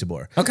on Pete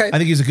DeBoer. Okay. I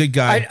think he's a good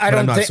guy. I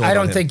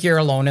don't think you're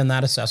alone in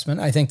that assessment.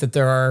 I think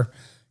that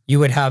you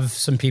would have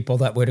some people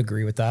that would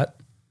agree with that.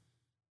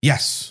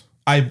 Yes,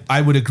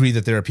 I would agree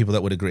that there are people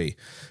that would agree.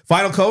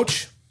 Final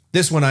coach,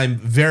 this one I'm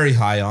very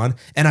high on,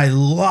 and I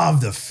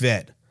love the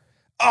fit.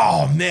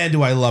 Oh, man,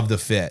 do I love the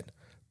fit.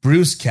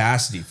 Bruce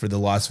Cassidy for the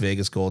Las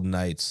Vegas Golden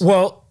Knights.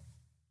 Well,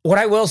 what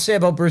I will say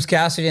about Bruce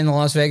Cassidy and the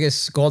Las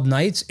Vegas Golden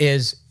Knights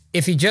is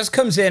if he just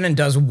comes in and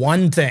does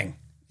one thing.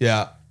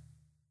 Yeah.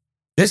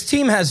 This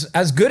team has,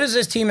 as good as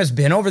this team has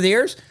been over the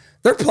years,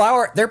 their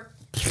power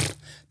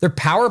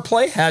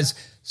play has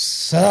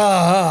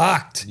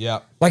sucked. Yeah.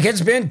 Like it's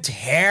been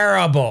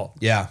terrible.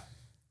 Yeah.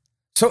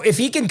 So if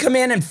he can come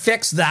in and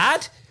fix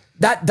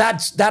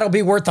that'll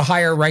be worth the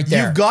hire right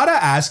there. You've got to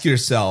ask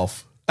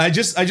yourself, I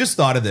just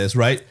thought of this,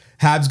 right?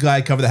 Habs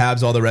guy, cover the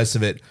Habs, all the rest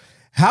of it.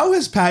 How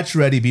has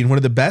Pacioretty been one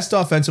of the best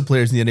offensive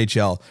players in the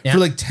NHL for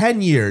like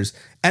 10 years?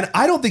 And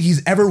I don't think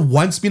he's ever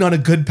once been on a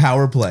good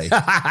power play.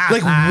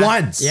 Like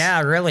once.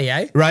 Yeah, really,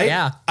 eh? Right?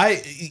 Yeah.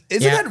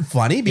 Isn't that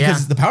funny?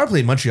 Because the power play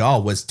in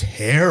Montreal was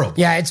terrible.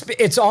 Yeah,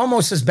 it's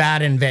almost as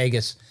bad in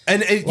Vegas.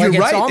 And you're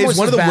right. It's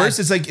one of the worst.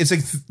 It's like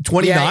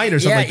 29 or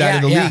something like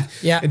that in the league.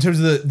 Yeah. In terms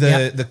of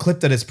the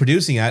clip that it's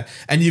producing at.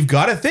 And you've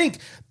got to think,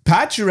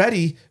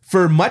 Pacioretty,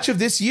 for much of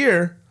this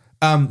year,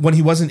 when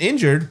he wasn't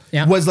injured,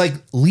 was like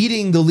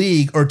leading the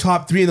league or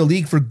top 3 in the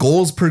league for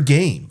goals per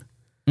game.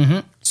 Mm-hmm.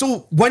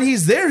 So when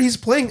he's there, he's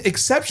playing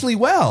exceptionally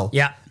well.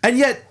 Yeah. And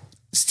yet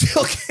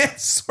still can't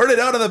sort it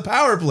out on the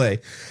power play.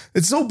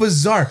 It's so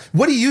bizarre.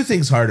 What do you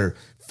think's harder?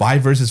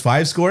 5 versus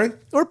 5 scoring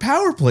or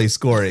power play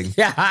scoring?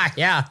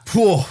 Yeah.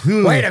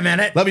 Wait a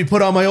minute. Let me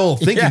put on my old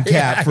thinking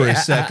cap for a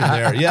second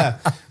there. Yeah.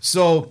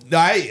 So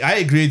I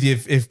agree with you.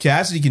 If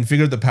Cassidy can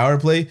figure out the power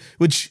play,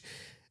 which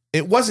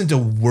it wasn't a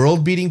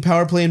world-beating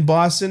power play in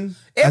Boston,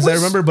 I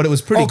remember, but it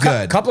was pretty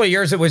good. A couple of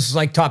years, it was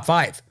like top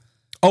 5.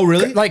 Oh,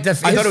 really? Like I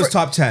thought it was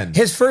top 10.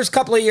 His first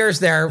couple of years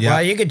there,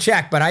 well, you could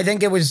check, but I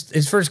think it was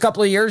his first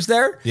couple of years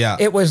there. Yeah.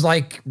 It was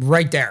like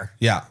right there.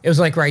 Yeah. It was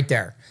like right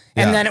there.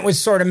 And then it was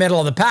sort of middle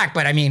of the pack.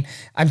 But I mean,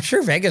 I'm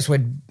sure Vegas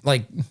would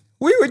we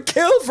would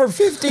kill for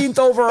 15th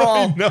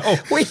overall. I know.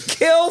 We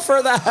kill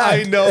for that.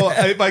 I know.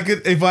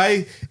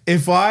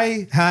 If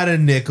I had a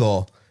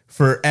nickel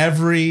for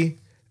every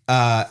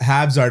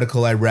Habs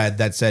article I read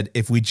that said,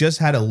 if we just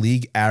had a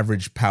league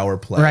average power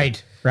play.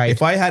 Right.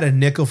 If I had a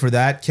nickel for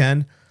that,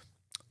 Ken,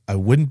 I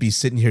wouldn't be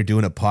sitting here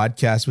doing a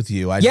podcast with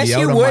you. I'd be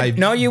out on my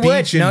No, you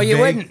would. No, you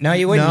wouldn't. No,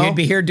 you wouldn't. No? You'd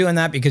be here doing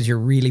that because you're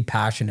really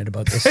passionate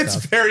about this It's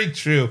stuff. very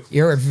true.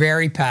 You're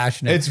very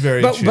passionate. It's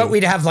very true. But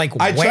we'd have we'd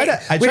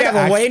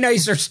have a way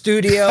nicer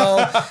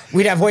studio.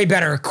 We'd have way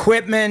better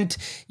equipment.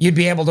 You'd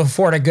be able to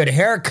afford a good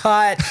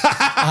haircut.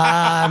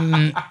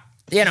 That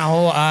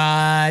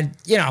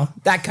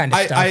kind of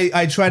stuff.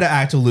 I try to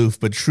act aloof,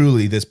 but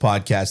truly this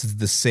podcast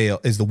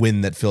is the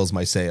wind that fills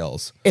my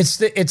sails. It's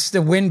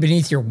the wind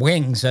beneath your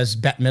wings, as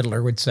Bette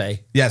Midler would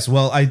say. Yes,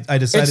 well, I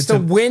decided it's the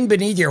wind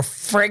beneath your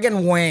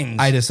friggin' wings.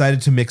 I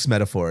decided to mix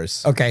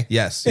metaphors. Okay.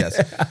 Yes.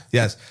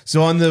 Yes.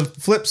 So on the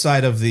flip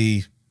side of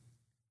I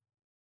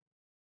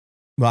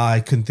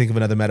couldn't think of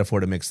another metaphor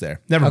to mix there.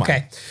 Never mind.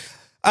 Okay.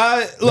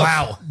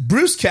 Wow.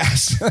 Bruce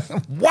Cass.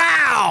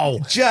 Wow.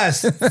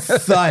 Just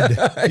thud.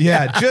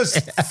 Yeah, just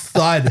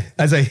thud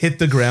as I hit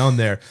the ground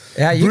there.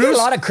 Yeah, you got a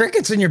lot of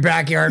crickets in your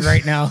backyard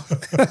right now.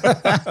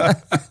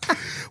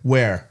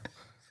 Where?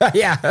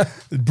 Yeah.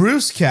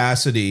 Bruce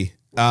Cassidy,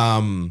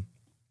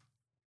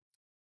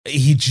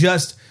 he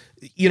just,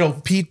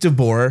 Pete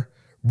DeBoer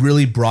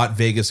really brought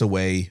Vegas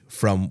away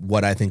from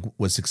what I think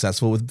was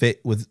successful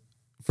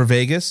for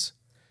Vegas.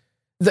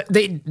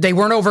 They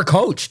weren't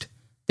overcoached.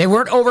 They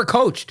weren't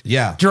overcoached.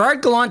 Yeah.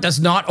 Gerard Gallant does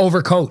not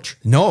overcoach.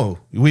 No,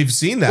 we've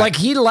seen that. Like,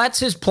 he lets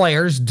his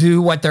players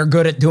do what they're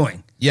good at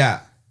doing. Yeah.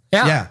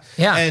 Yeah.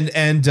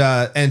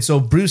 And so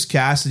Bruce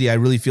Cassidy, I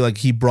really feel like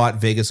he brought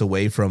Vegas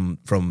away from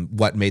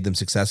what made them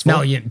successful.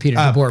 No, Peter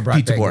DeBoer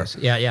brought Vegas.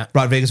 Yeah.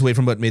 Brought Vegas away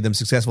from what made them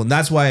successful. And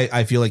that's why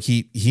I feel like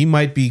he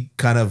might be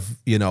kind of,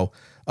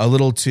 a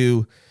little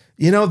too,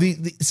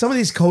 some of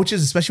these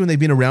coaches, especially when they've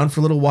been around for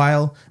a little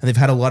while and they've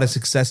had a lot of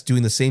success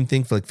doing the same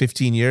thing for like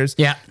 15 years.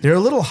 Yeah. They're a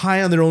little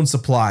high on their own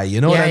supply.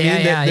 You know what I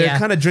mean? They're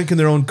kind of drinking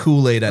their own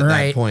Kool-Aid at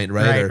that point,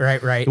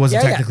 right? Right. It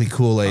wasn't technically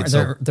Kool-Aid.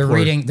 They're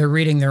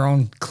reading their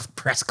own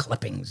press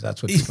clippings.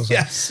 That's what people say.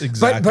 Yes,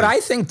 exactly. But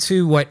I think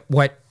too,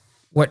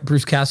 what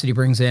Bruce Cassidy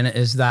brings in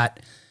is that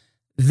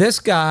this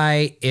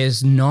guy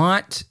is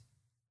not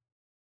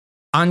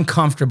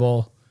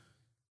uncomfortable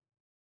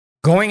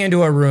going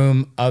into a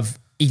room of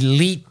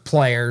elite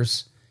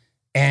players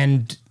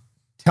and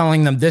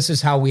telling them this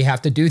is how we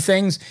have to do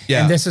things,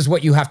 and this is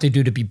what you have to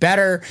do to be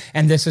better,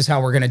 and this is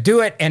how we're going to do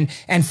it, and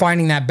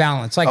finding that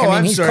balance. Like,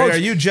 I'm sorry, are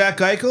you Jack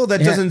Eichel? That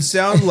doesn't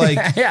sound like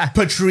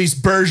Patrice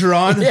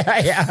Bergeron.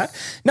 Yeah.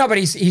 No, but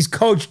he's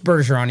coached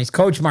Bergeron, he's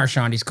coached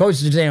Marchand, he's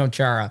coached Zdeno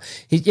Chara.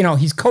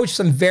 He's coached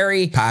some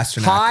very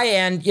high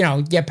end,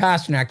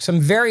 Pasternak,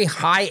 some very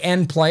high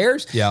end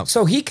players. Yeah.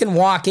 So he can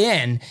walk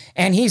in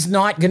and he's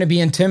not going to be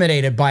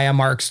intimidated by a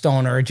Mark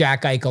Stone or a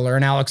Jack Eichel or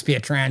an Alex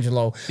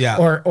Pietrangelo. Yeah.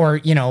 Or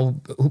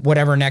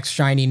whatever next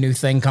shiny new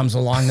thing comes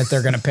along that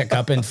they're going to pick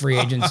up in free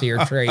agency or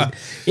trade,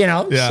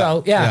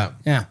 So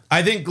yeah.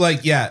 I think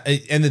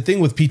and the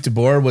thing with Pete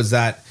DeBoer was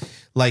that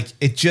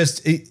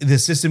the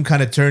system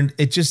kind of turned,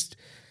 it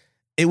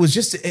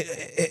was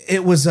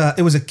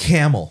a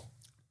camel.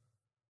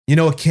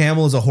 A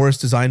camel is a horse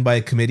designed by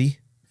a committee.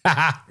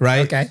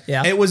 Right? Okay.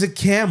 Yeah. It was a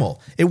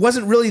camel. It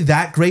wasn't really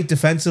that great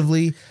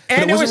defensively, but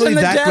and it wasn't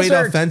really that desert.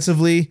 great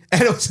offensively.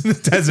 And it was in the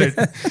desert.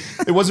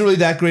 It wasn't really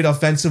that great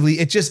offensively.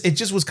 It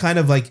just was kind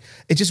of like,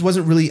 it just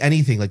wasn't really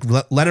anything. Like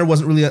Leonard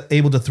wasn't really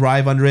able to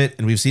thrive under it.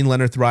 And we've seen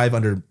Leonard thrive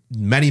under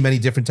many, many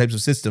different types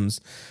of systems.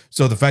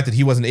 So the fact that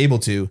he wasn't able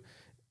to,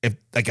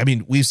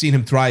 we've seen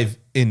him thrive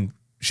in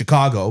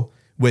Chicago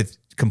with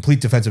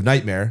complete defensive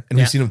nightmare, and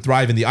we've seen him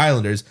thrive in the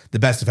Islanders, the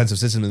best defensive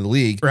system in the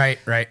league. Right.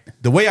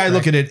 The way I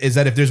look at it is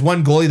that if there's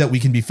one goalie that we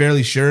can be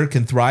fairly sure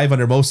can thrive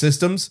under most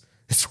systems,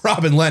 it's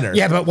Robin Leonard.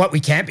 Yeah, but what we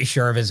can't be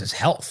sure of is his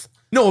health.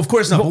 No, of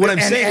course not. But what I'm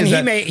saying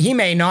is he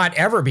may not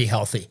ever be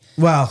healthy.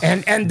 Well,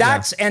 and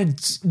that's and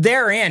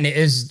therein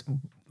is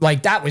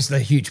like, that was the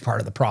huge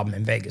part of the problem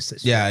in Vegas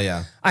this year.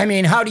 Yeah. I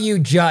mean, how do you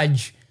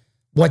judge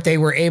what they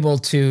were able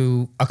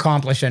to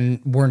accomplish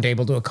and weren't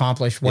able to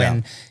accomplish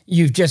when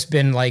you've just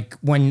been like,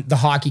 when the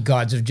hockey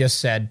gods have just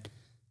said,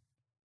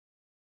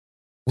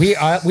 we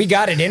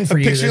got it in for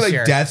you this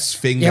year. Death's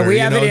finger. Yeah, we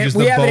have it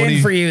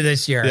in for you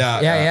this year.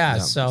 Yeah.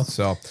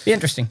 So be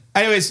interesting.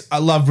 Anyways, I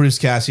love Bruce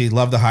Cassidy,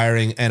 love the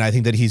hiring, and I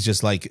think that he's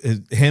just like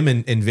him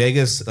in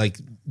Vegas, like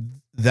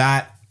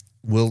that.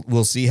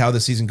 We'll see how the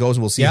season goes,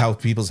 and we'll see how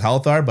people's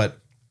health are, but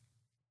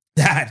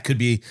that could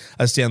be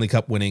a Stanley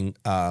Cup winning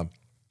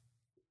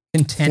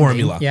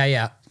formula.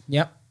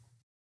 Yep.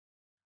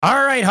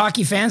 All right,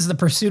 hockey fans, the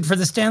pursuit for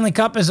the Stanley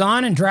Cup is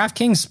on, and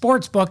DraftKings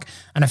Sportsbook,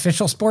 an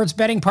official sports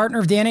betting partner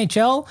of the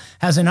NHL,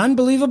 has an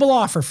unbelievable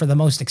offer for the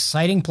most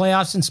exciting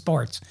playoffs in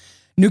sports.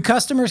 New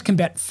customers can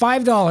bet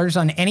 $5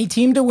 on any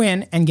team to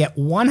win and get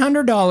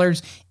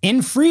 $100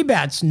 in free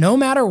bets no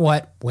matter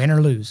what, win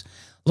or lose.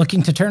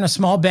 Looking to turn a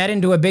small bet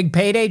into a big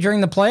payday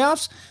during the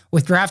playoffs?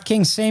 With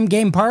DraftKings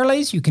same-game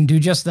parlays, you can do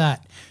just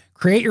that.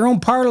 Create your own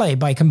parlay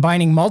by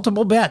combining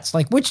multiple bets,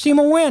 like which team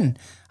will win,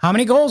 how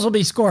many goals will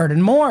be scored,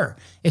 and more.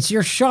 It's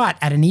your shot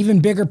at an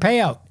even bigger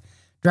payout.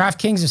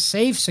 DraftKings is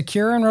safe,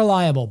 secure, and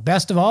reliable.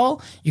 Best of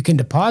all, you can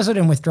deposit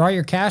and withdraw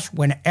your cash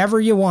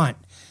whenever you want.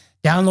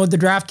 Download the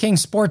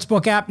DraftKings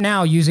Sportsbook app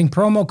now using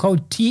promo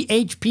code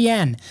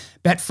THPN.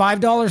 Bet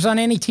 $5 on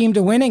any team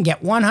to win and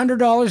get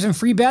 $100 in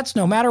free bets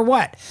no matter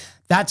what.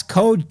 That's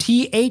code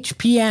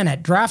THPN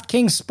at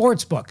DraftKings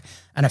Sportsbook,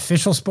 an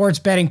official sports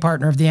betting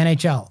partner of the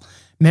NHL.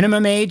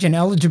 Minimum age and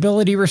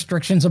eligibility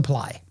restrictions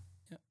apply.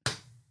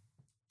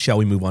 Shall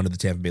we move on to the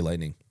Tampa Bay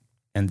Lightning?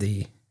 And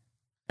the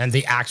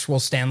actual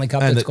Stanley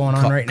Cup that's going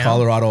on right now?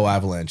 Colorado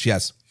Avalanche,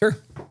 yes. Sure.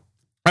 All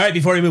right,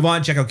 before we move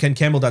on, check out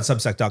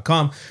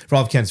kencampbell.substack.com for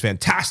all of Ken's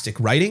fantastic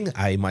writing.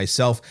 I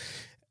myself,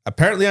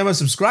 apparently I'm a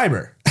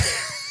subscriber.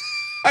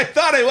 I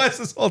thought I was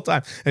this whole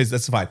time. Anyways,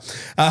 that's fine.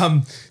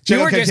 You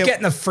were just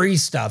getting the free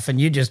stuff,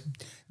 and you just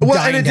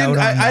and it didn't.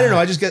 I don't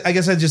know. I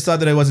guess I just thought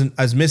that I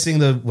was missing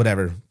the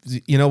whatever.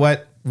 You know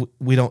what?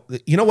 We don't.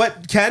 You know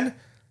what, Ken?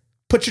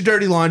 Put your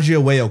dirty laundry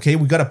away, okay?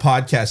 We got a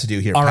podcast to do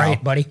here, All pal.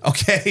 right, buddy.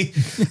 Okay.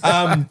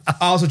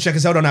 Also, check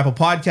us out on Apple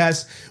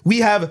Podcasts. We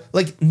have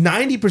like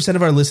 90%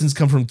 of our listens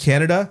come from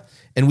Canada,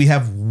 and we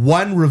have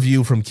one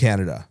review from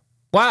Canada.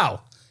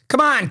 Wow.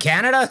 Come on,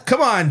 Canada.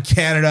 Come on,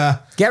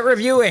 Canada. Get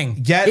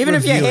reviewing. Even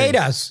if you hate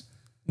us.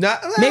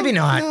 Maybe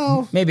not.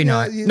 No, maybe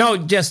not. No,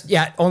 just,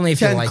 only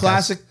if you like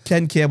classic us.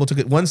 Ken Campbell took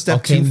it one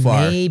step too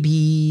far.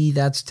 Maybe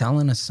that's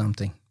telling us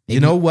something. You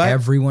know what?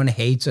 Everyone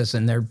hates us,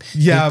 and they're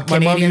my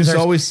mom used to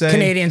always say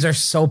Canadians are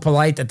so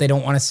polite that they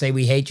don't want to say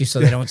we hate you, so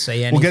they don't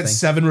say anything. We'll get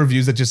 7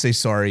 reviews that just say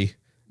sorry.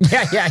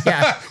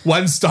 Yeah.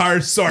 1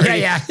 star, sorry.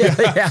 Yeah.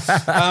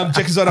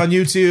 Check us out on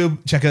YouTube.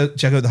 Check out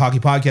the Hockey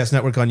Podcast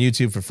Network on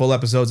YouTube for full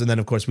episodes, and then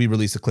of course we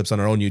release the clips on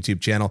our own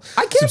YouTube channel.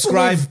 I can't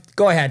subscribe.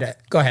 Go ahead.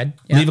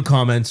 Yeah. Leave a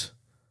comment.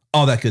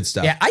 All that good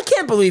stuff. Yeah, I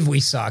can't believe we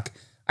suck.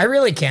 I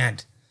really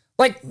can't.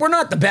 Like, we're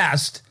not the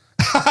best.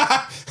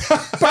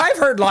 But I've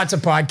heard lots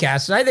of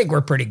podcasts, and I think we're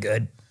pretty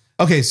good.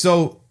 Okay,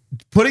 so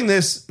putting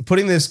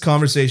this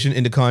conversation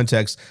into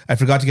context, I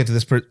forgot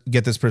to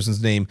get this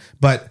person's name,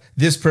 but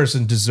this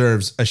person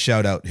deserves a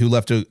shout out. Who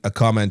left a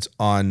comment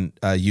on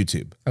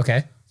YouTube?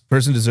 Okay,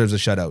 person deserves a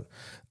shout out.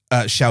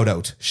 Shout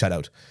out.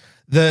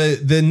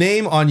 The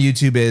name on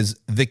YouTube is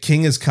The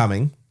King Is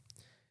Coming,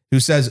 who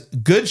says,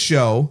 "Good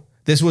show."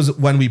 This was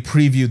when we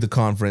previewed the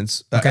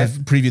conference,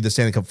 previewed the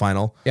Stanley Cup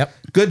final. Yep.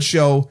 Good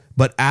show,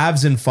 but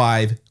Avs in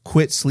 5,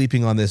 quit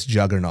sleeping on this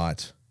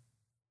juggernaut.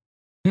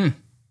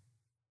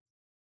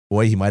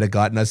 Boy, he might have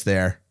gotten us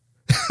there.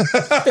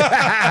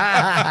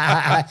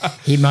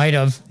 He might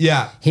have.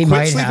 Yeah. He quit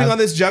might sleeping have. on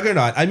this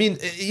juggernaut. I mean,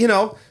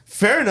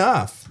 fair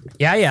enough.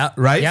 Yeah.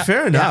 Right? Yeah,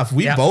 fair enough.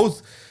 We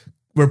both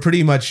were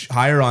pretty much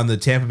higher on the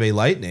Tampa Bay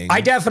Lightning.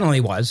 I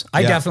definitely was.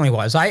 I definitely,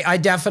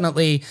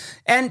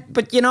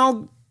 but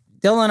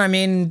Dylan, I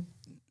mean,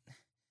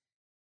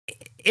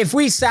 if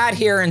we sat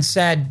here and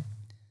said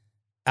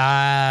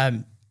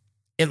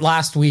it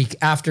last week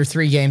after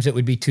 3 games, it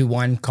would be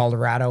 2-1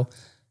 Colorado.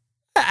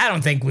 I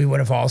don't think we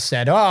would have all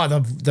said, "Oh,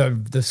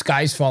 the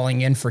sky's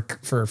falling in for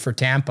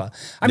Tampa."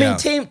 I mean,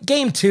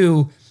 game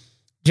 2,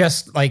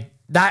 just like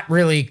that,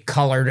 really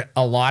colored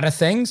a lot of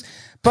things.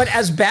 But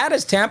as bad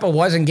as Tampa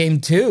was in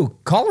game 2,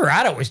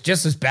 Colorado was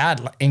just as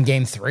bad in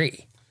game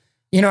 3.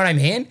 You know what I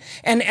mean?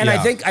 And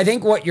I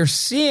think what you're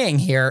seeing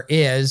here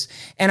is,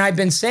 and I've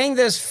been saying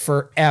this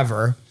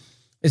forever,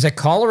 is that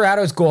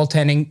Colorado's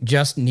goaltending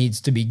just needs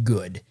to be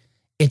good.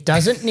 It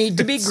doesn't need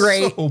to be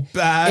great. So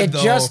bad. It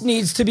just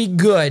needs to be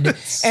good.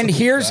 And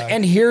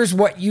here's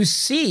what you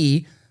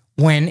see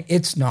when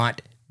it's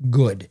not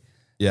good.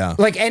 Yeah.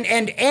 Like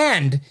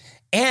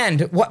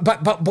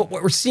what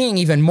we're seeing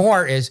even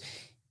more is,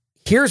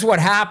 here's what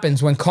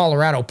happens when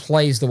Colorado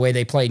plays the way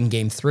they played in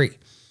game 3.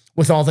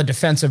 With all the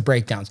defensive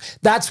breakdowns.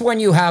 That's when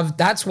your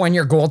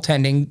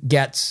goaltending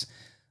gets,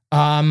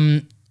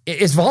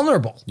 is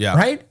vulnerable. Yeah.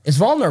 Right? It's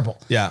vulnerable.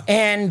 Yeah.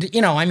 And,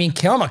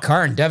 Cale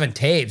Makar and Devin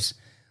Taves,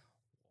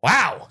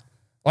 wow.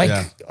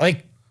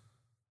 Like,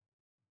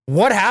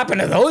 what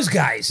happened to those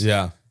guys?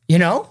 Yeah.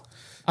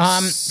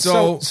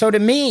 So to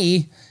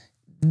me,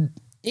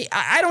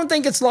 I don't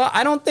think it's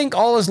I don't think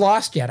all is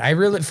lost yet. I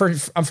really,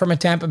 from a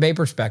Tampa Bay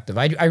perspective,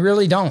 I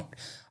really don't.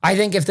 I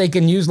think if they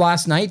can use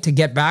last night to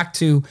get back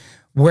to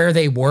where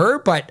they were,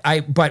 but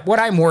what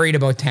I'm worried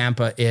about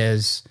Tampa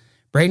is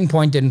Braden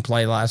Point didn't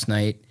play last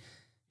night.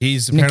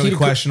 He's apparently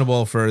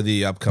questionable for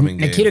the upcoming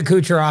game. Nikita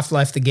Kucherov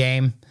left the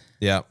game.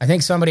 Yeah. I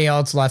think somebody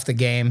else left the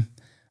game.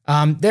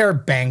 They're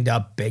banged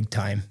up big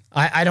time.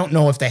 I don't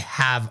know if they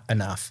have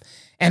enough.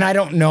 And I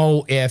don't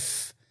know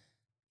if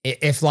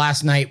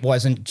last night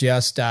wasn't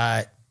just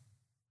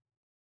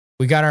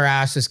we got our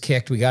asses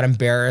kicked, we got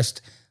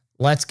embarrassed.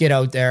 Let's get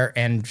out there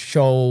and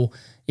show,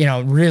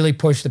 really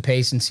push the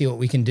pace and see what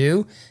we can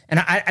do. And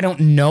I don't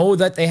know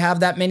that they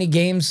have that many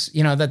games,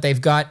 that they've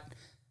got,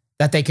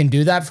 that they can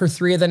do that for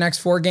 3 of the next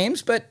 4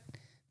 games, but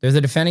they're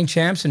the defending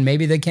champs and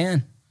maybe they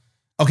can.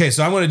 Okay,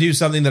 so I'm going to do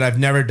something that I've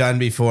never done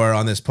before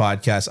on this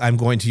podcast. I'm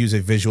going to use a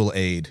visual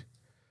aid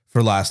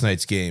for last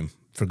night's game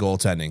for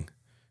goaltending.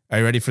 Are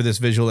you ready for this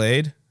visual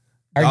aid?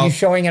 Are you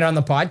showing it on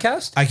the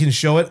podcast? I can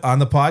show it on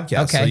the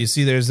podcast. Okay. So you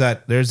see there's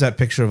that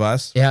picture of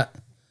us. Yeah.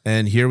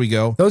 And here we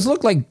go. Those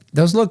look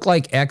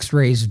like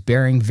X-rays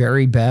bearing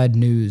very bad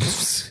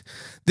news.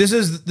 This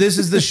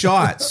is the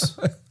shots.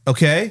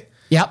 Okay?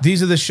 Yep.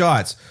 These are the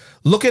shots.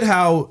 Look at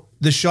how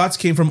the shots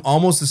came from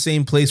almost the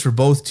same place for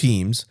both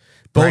teams.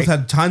 Both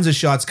had tons of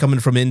shots coming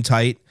from in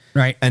tight.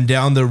 Right. And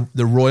down the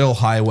Royal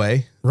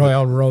Highway.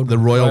 Royal Road. The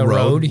Royal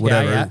Road,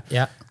 whatever.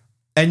 Yeah.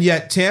 And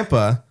yet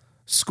Tampa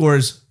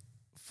scores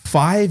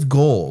 5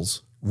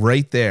 goals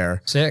right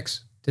there.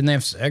 6. Didn't they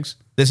have 6?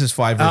 This is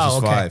 5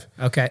 versus 5.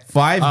 Okay.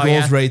 5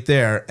 goals right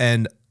there,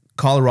 and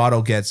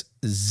Colorado gets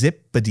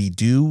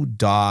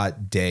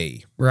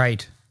zippity-doo-dah-day.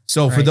 Right.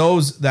 So for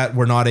those that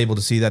were not able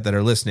to see that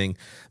are listening,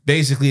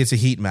 basically it's a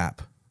heat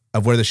map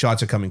of where the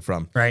shots are coming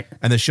from. Right.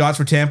 And the shots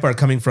for Tampa are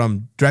coming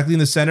from directly in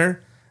the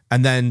center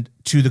and then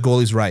to the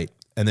goalie's right.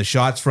 And the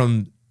shots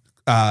from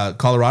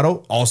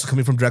Colorado also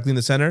coming from directly in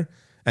the center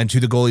and to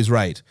the goalie's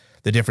right.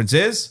 The difference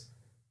is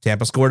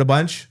Tampa scored a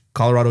bunch,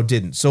 Colorado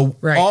didn't. So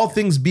all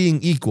things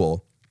being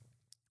equal,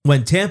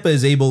 when Tampa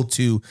is able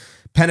to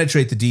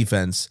penetrate the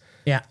defense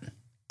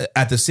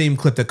at the same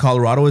clip that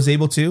Colorado is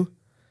able to,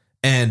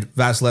 and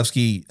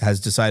Vasilevsky has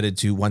decided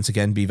to once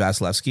again be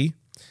Vasilevsky,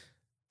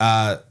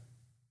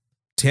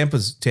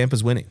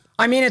 Tampa's winning.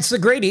 I mean, it's the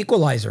great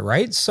equalizer,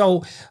 right?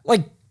 So,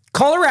 like,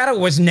 Colorado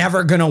was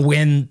never going to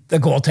win the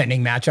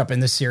goaltending matchup in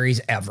the series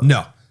ever.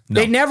 No.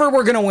 They never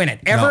were going to win it.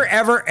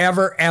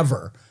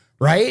 Ever.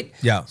 Right?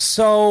 Yeah.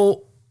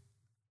 So,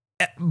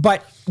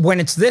 but when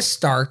it's this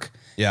stark,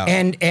 Yeah.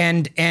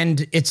 and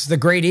it's the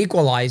great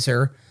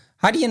equalizer,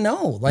 how do you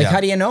know? Like, how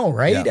do you know,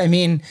 right? Yeah.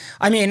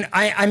 I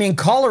mean,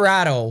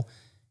 Colorado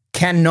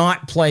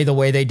cannot play the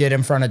way they did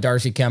in front of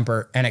Darcy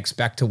Kemper and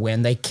expect to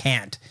win. They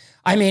can't.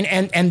 I mean,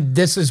 and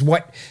this is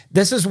what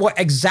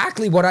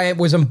exactly what I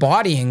was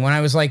embodying when I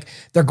was like,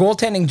 their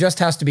goaltending just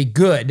has to be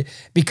good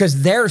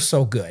because they're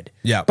so good.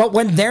 Yeah. But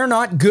when they're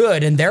not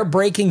good and they're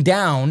breaking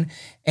down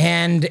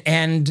and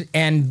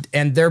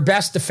their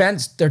best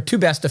defense, their two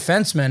best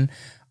defensemen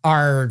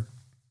are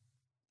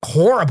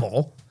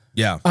horrible.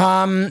 Yeah.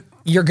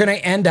 You're going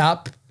to end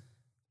up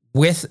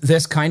with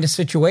this kind of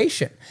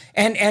situation.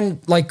 And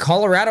like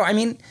Colorado, I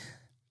mean,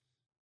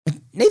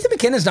 Nathan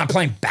McKinnon's not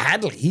playing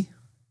badly.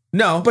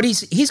 No, but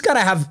he's got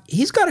to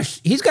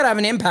have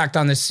an impact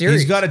on this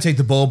series. He's got to take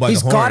the bull by the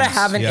horns. He's got to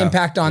have an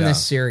impact on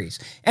this series,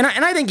 and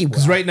I think he will.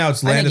 Because right now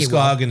it's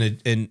Landeskog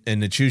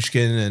and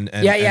Nichushkin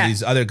and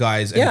these other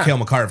guys and Cale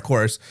Makar, of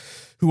course,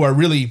 who are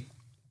really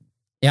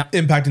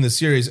impacting the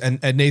series.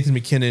 And Nathan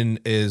McKinnon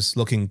is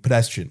looking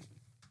pedestrian.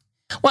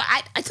 Well,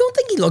 I don't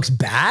think he looks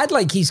bad.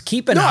 Like he's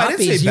keeping up.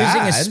 He's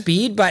using his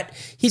speed, but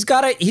he's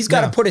got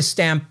to put his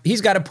stamp.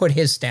 He's got to put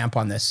his stamp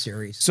on this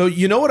series. So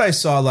you know what I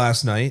saw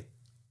last night?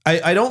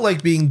 I don't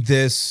like being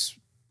this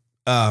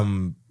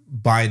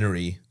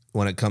binary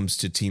when it comes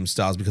to team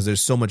styles because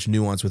there's so much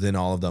nuance within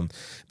all of them.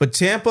 But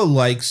Tampa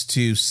likes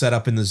to set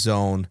up in the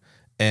zone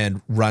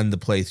and run the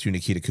play through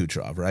Nikita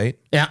Kucherov, right?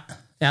 Yeah,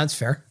 that's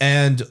fair.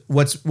 And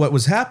what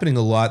was happening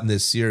a lot in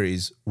this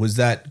series was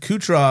that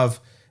Kucherov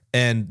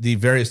and the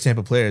various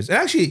Tampa players. And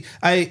actually,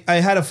 I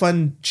had a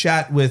fun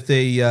chat with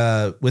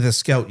a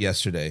scout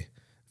yesterday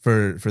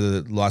for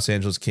the Los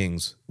Angeles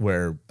Kings,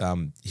 where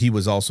he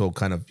was also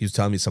he was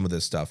telling me some of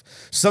this stuff.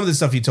 Some of this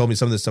stuff he told me,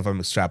 some of this stuff I'm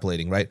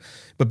extrapolating, right?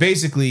 But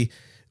basically,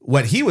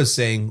 what he was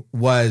saying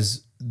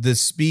was the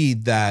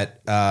speed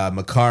that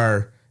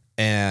Makar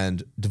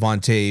and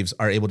Devon Taves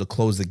are able to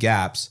close the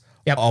gaps.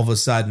 Yep. All of a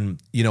sudden,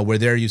 where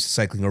they're used to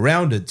cycling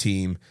around a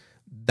team,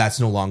 that's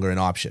no longer an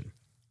option.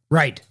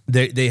 Right.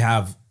 They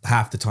have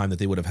half the time that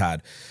they would have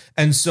had.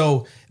 And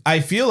so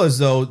I feel as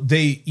though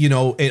they,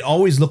 it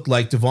always looked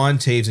like Devon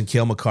Taves and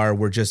Cale Makar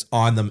were just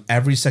on them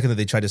every second that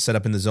they tried to set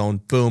up in the zone.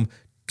 Boom,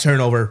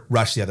 turnover,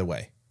 rush the other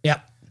way.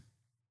 Yep.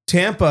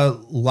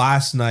 Tampa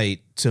last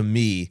night, to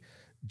me,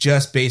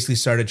 just basically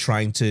started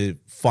trying to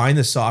find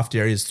the soft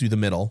areas through the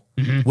middle,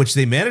 which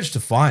they managed to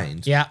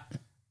find. Yeah.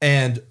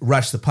 And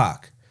rush the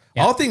puck.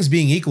 Yep. All things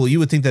being equal, you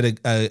would think that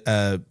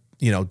a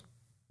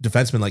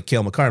defensemen like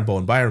Cale Makar and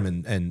Bowen Byram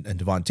and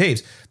Devon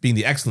Taves, being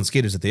the excellent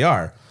skaters that they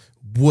are,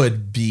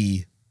 would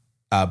be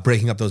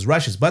breaking up those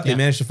rushes, but they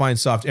managed to find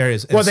soft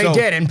areas. And they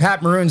did, and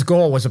Pat Maroon's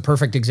goal was a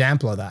perfect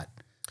example of that.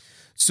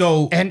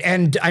 So,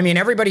 and I mean,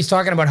 everybody's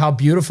talking about how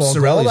beautiful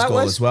Cirelli's goal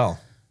as well.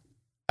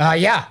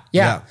 Yeah.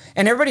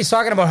 And everybody's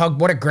talking about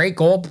what a great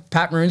goal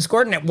Pat Maroon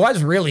scored, and it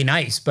was really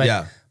nice.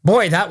 But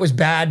boy, that was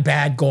bad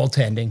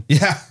goaltending.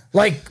 Yeah,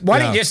 like why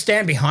don't you just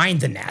stand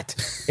behind the net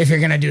if you're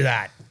gonna do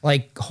that?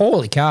 Like,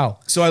 holy cow.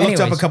 So I looked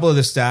up a couple of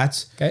the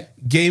stats. Okay.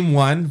 Game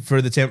 1 for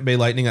the Tampa Bay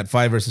Lightning at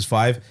 5 versus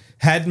 5.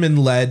 Hedman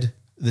led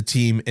the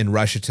team in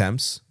rush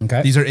attempts.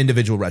 Okay. These are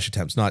individual rush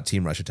attempts, not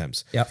team rush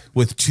attempts. Yep.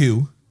 With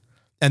 2.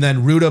 And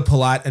then Ruda,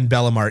 Palat, and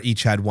Bellemare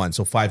each had 1.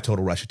 So 5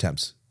 total rush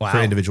attempts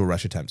for individual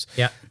rush attempts.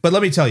 Yeah. But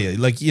let me tell you,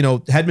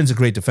 Hedman's a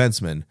great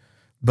defenseman.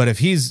 But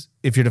if your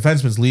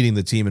defenseman's leading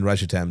the team in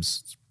rush attempts,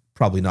 it's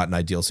probably not an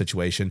ideal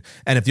situation.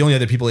 And if the only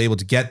other people able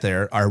to get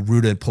there are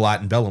Ruda,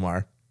 Palat, and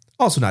Bellemare,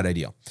 also not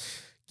ideal.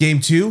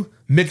 Game 2,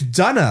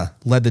 McDonough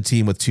led the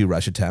team with 2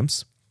 rush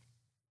attempts.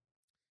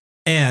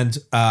 And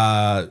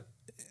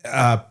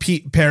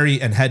Pete Perry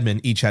and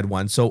Hedman each had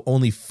 1. So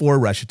only 4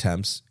 rush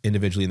attempts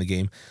individually in the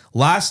game.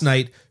 Last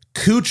night,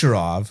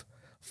 Kucherov,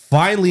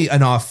 finally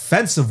an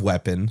offensive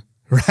weapon,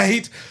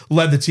 right?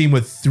 Led the team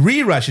with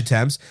 3 rush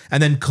attempts.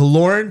 And then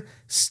Killorn,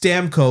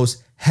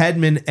 Stamkos,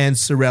 Hedman, and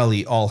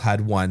Cirelli all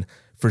had 1.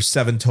 For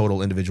 7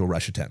 total individual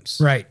rush attempts.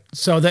 Right.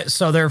 So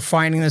they're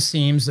finding the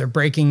seams. They're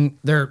breaking.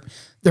 They're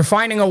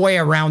finding a way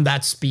around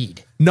that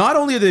speed. Not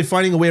only are they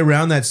finding a way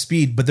around that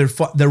speed, but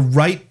the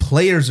right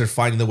players are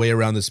finding the way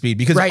around the speed.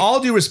 Because all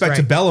due respect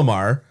to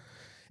Bellemare,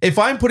 if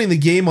I'm putting the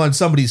game on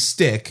somebody's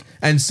stick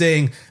and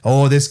saying,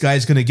 "Oh, this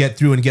guy's going to get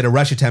through and get a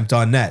rush attempt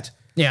on net,"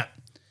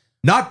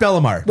 not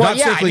Bellemare. Well, not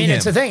circling him.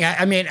 It's a thing.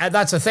 I mean,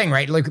 that's the thing,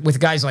 right? Like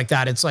with guys like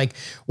that, it's like,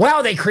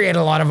 well, they create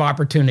a lot of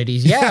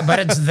opportunities. Yeah, but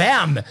it's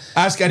them.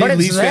 Ask any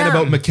Leafs fan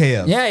about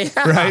Mikheyev.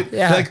 Yeah. Right?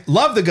 Yeah. Like,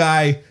 love the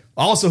guy,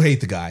 also hate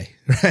the guy,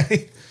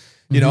 right?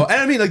 And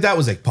I mean, like that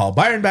was like Paul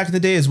Byron back in the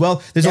day as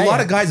well. There's a lot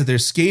of guys that their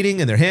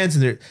skating and their hands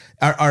and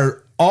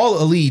are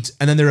all elite,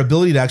 and then their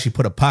ability to actually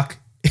put a puck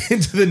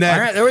into the net.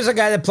 All right, there was a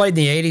guy that played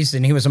in the 80s,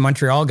 and he was a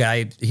Montreal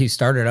guy. He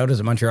started out as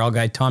a Montreal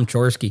guy, Tom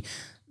Chorsky.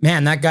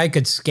 Man, that guy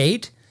could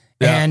skate.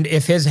 Yeah. And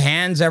if his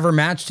hands ever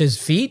matched his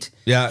feet,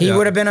 he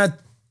would have been a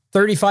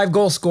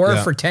 35-goal scorer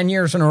for 10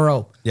 years in a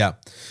row. Yeah.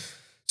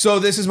 So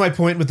this is my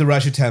point with the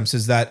rush attempts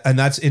is that, and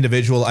that's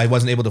individual. I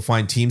wasn't able to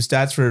find team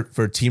stats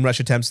for team rush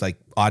attempts, like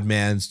odd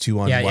mans,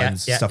 2-on-1s,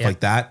 stuff like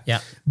that.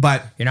 Yeah.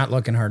 But you're not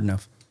looking hard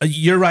enough.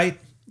 You're right.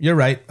 You're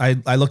right.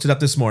 I looked it up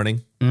this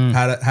morning.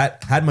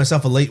 Had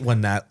myself a late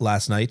one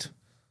last night.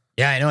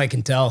 Yeah, I know. I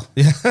can tell.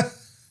 Yeah.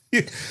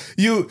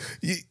 You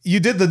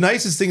did the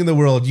nicest thing in the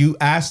world. You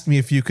asked me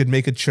if you could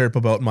make a chirp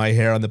about my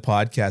hair on the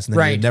podcast, and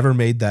then you never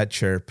made that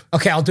chirp.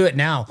 Okay, I'll do it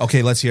now.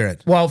 Okay, let's hear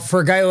it. Well, for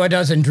a guy who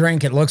doesn't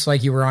drink, it looks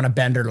like you were on a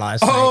bender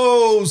last night.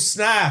 Oh,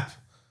 snap.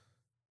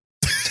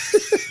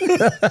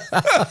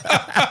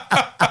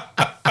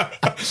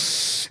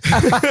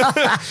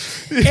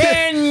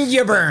 And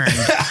you burned.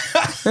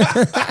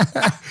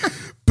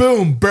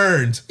 Boom,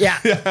 burned. Yeah.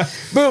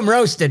 Boom,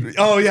 roasted.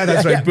 Oh, yeah,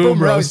 that's right.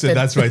 Boom, roasted.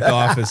 That's right. The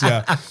Office,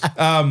 yeah.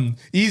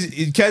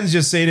 Ken's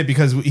just saying it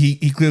because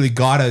he clearly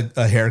got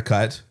a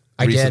haircut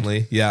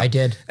recently. Yeah, I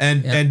did.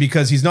 And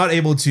because he's not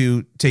able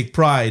to take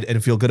pride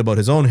and feel good about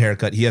his own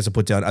haircut, he has to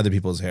put down other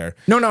people's hair.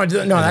 No,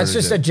 that's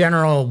just a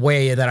general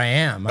way that I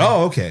am.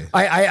 Okay.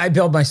 I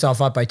build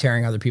myself up by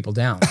tearing other people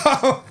down.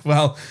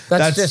 Well,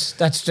 that's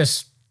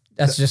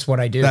just what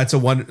I do. That's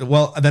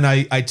well, then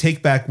I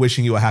take back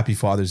wishing you a happy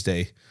Father's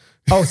Day.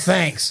 Oh,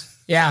 thanks.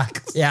 Yeah.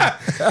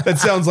 That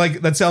sounds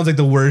like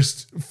the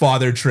worst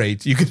father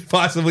trait you could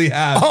possibly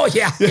have. Oh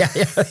yeah.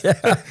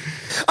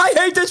 I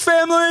hate this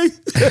family.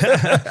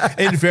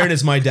 In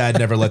fairness, my dad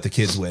never let the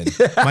kids win.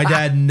 My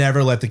dad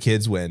never let the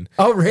kids win.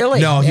 Oh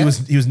really? No, he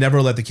was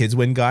never let the kids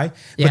win guy.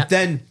 Yeah. But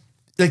then,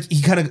 like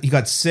he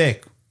got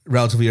sick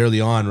relatively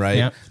early on, right?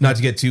 Yeah. Not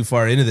to get too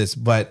far into this,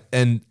 but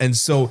and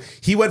so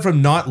he went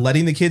from not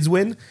letting the kids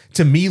win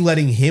to me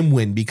letting him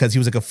win because he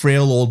was like a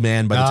frail old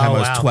man by the time I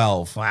was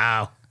 12.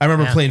 Wow. I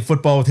remember playing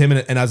football with him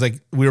and I was like,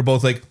 we were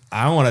both like,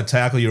 I don't want to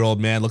tackle your old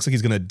man. Looks like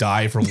he's going to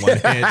die from one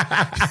hit.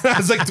 I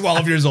was like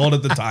 12 years old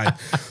at the time.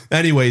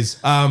 Anyways,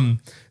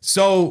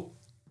 so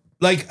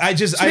like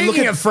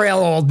Speaking of frail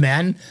old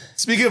men.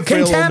 Speaking of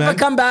frail old men. Can Tampa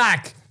come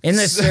back in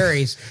this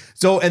series?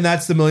 So, and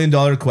that's the $1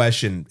 million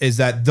question is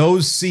that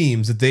those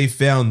seams that they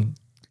found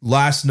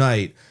last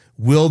night,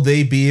 will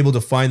they be able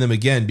to find them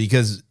again?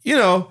 Because, I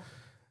don't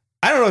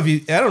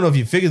know if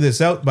you figured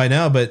this out by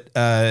now, but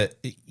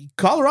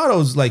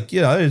Colorado's like,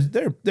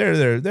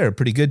 they're a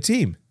pretty good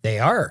team. They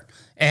are.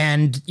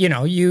 And,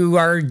 you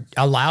are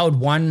allowed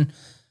one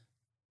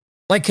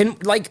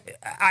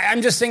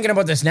I'm just thinking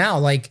about this now.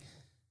 Like,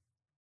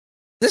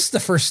 this is the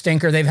first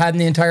stinker they've had in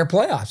the entire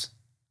playoffs.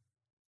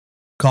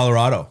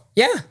 Colorado.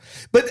 Yeah.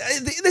 But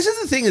this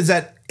is the thing is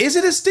it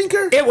a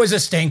stinker? It was a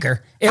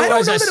stinker. It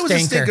was a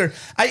stinker.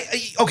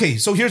 Okay,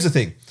 so here's the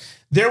thing.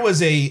 There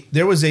was a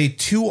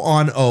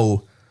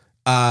 2-on-0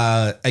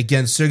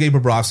 against Sergei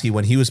Bobrovsky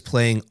when he was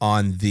playing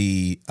on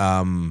the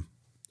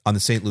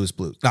St. Louis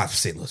Blues. Not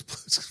St. Louis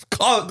Blues.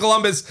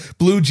 Columbus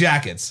Blue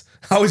Jackets.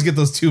 I always get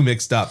those two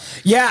mixed up.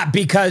 Yeah,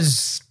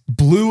 because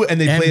blue and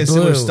they play a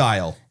similar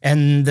style.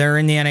 And they're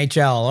in the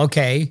NHL.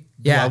 Okay.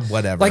 Yeah. Well,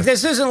 whatever. Like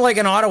this isn't like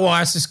an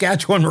Ottawa,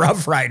 Saskatchewan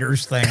Rough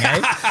Riders thing,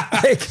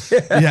 eh?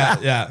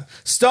 Yeah.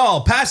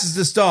 Stahl passes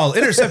to Stahl,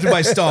 intercepted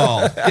by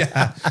Stahl.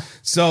 Yeah.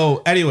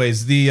 So,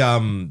 anyways, the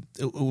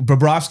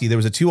Bobrovsky, there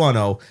was a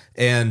 2-on-0,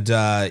 and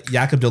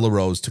Jakob de la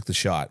Rose took the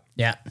shot.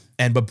 Yeah.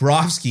 And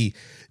Bobrovsky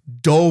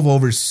dove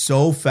over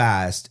so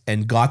fast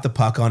and got the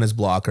puck on his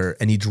blocker,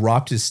 and he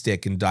dropped his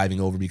stick in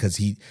diving over because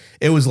he's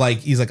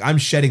like, I'm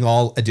shedding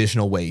all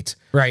additional weight.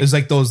 Right. It's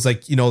like those,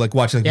 like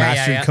watching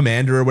Master and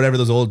Commander or whatever,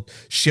 those old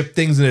ship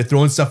things, and they're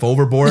throwing stuff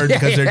overboard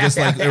because they're just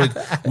like,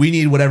 we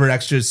need whatever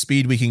extra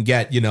speed we can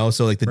get,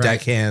 so like the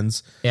deck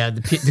hands. Yeah.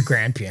 The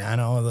grand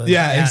piano.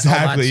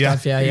 Exactly.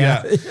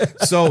 Yeah.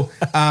 So,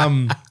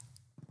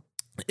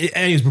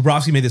 anyways,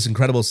 Bobrovsky made this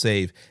incredible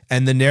save,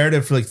 and the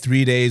narrative for like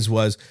 3 days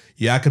was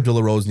Jakob de la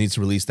Rose needs to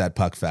release that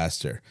puck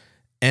faster.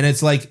 And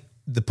it's like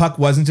the puck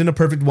wasn't in a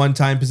perfect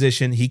one-time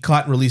position. He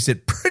caught and released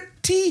it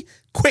pretty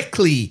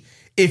quickly,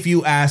 if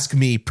you ask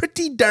me,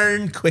 pretty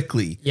darn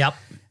quickly. Yep.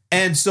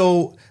 And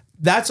so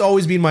that's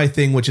always been my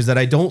thing, which is that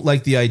I don't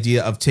like the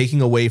idea of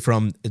taking away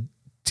from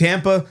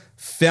Tampa.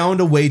 Found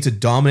a way to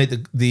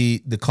dominate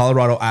the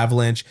Colorado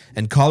Avalanche,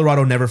 and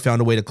Colorado never found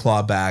a way to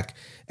claw back.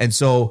 And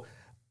so,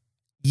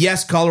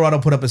 yes, Colorado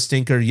put up a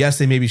stinker. Yes,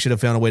 they maybe should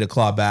have found a way to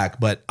claw back,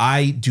 but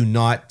I do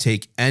not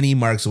take any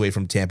marks away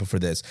from Tampa for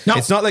this. No.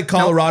 It's not like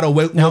Colorado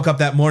woke up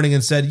that morning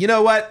and said, you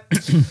know what?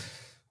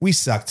 We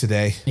suck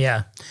today.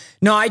 Yeah.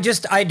 No, I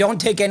don't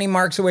take any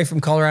marks away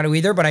from Colorado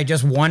either, but I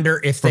just wonder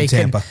if from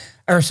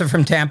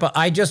Tampa.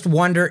 I just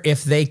wonder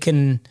if they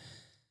can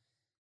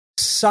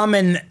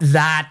summon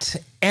that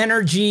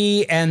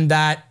energy and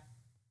that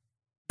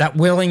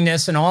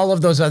willingness and all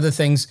of those other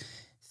things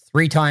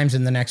 3 times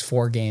in the next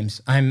 4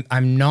 games. I'm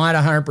not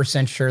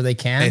 100% sure they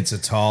can. It's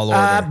a tall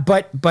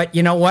order. But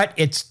you know what?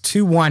 It's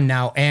 2-1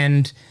 now,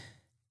 and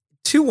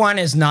 2-1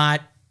 is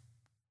not.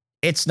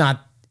 It's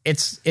not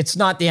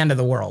the end of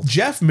the world.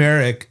 Jeff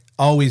Merrick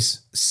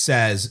always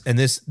says, and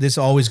this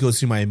always goes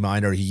through my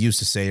mind, or he used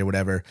to say or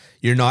whatever,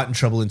 you're not in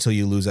trouble until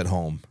you lose at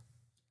home.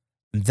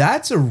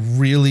 That's a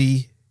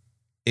really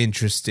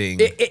interesting.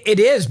 It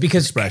is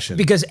because expression.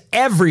 Because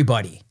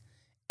everybody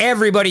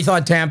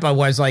thought Tampa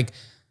was like,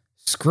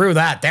 screw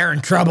that, they're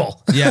in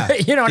trouble. Yeah.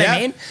 You know what I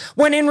mean?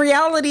 When in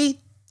reality,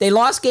 they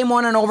lost game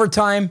 1 in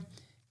overtime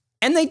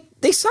and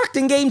they sucked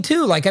in game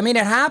 2. Like, I mean,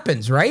 it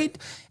happens, right?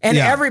 And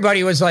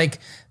everybody was like,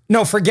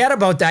 no, forget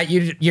about that.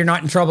 You're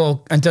not in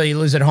trouble until you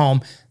lose at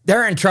home.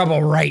 They're in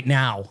trouble right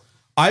now.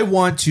 I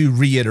want to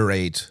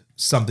reiterate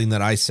something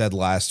that I said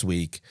last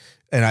week.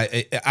 And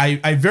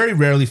I very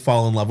rarely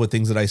fall in love with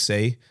things that I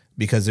say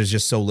because there's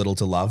just so little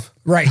to love.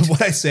 Right.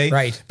 What I say.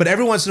 Right. But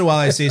every once in a while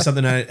I say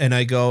something and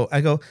I go,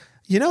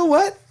 you know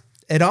what?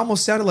 It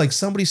almost sounded like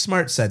somebody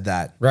smart said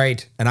that.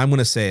 Right. And I'm going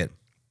to say it.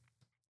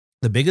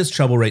 The biggest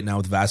trouble right now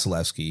with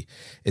Vasilevsky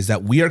is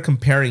that we are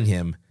comparing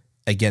him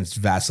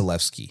against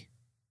Vasilevsky.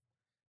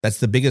 That's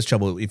the biggest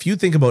trouble. If you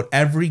think about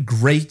every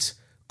great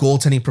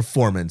goaltending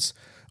performance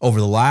over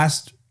the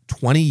last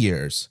 20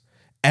 years,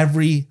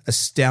 every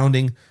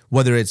astounding,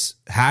 whether it's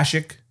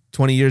Hasek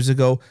 20 years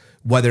ago,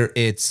 whether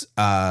it's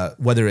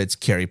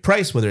Carey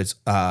Price, whether it's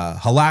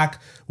Halak,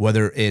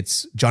 whether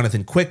it's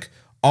Jonathan Quick,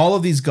 all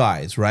of these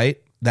guys, right,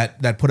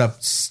 that put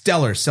up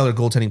stellar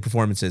goaltending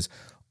performances,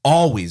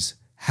 always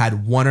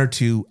had 1 or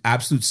 2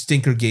 absolute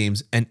stinker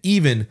games and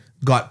even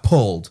got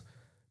pulled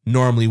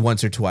normally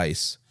once or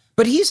twice.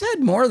 But he's had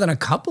more than a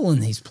couple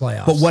in these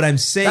playoffs. But what I'm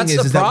saying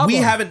is that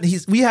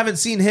we haven't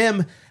seen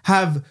him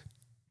have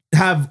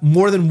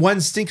more than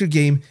 1 stinker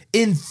game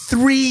in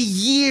 3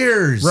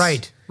 years.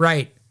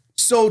 Right.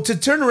 So to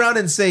turn around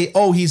and say,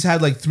 oh, he's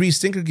had like 3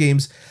 stinker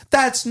games,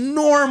 that's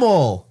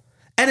normal.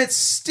 And it's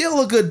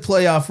still a good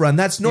playoff run.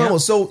 That's normal.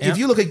 Yep. So if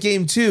you look at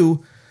game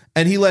 2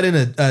 and he let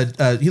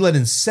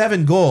in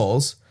 7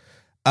 goals,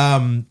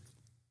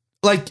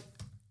 like,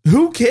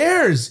 who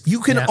cares? You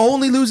can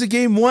only lose a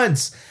game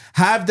once.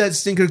 Have that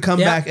stinker come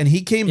back, and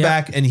he came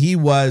back, and he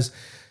was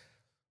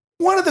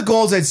one of the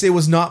goals I'd say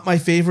was not my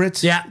favorite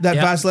that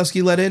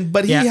Vasilevsky let in,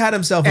 but he had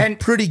himself a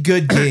pretty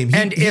good game.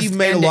 He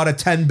made a lot of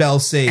 10-bell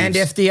saves. And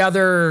if the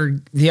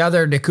other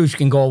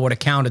Nikushkin goal would have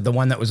counted, the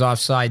one that was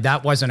offside,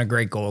 that wasn't a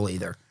great goal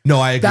either. No,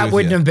 I agree. That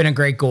wouldn't have been a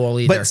great goal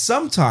either. But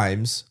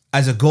sometimes,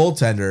 as a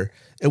goaltender,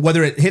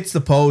 whether it hits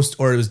the post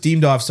or it was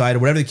deemed offside or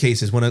whatever the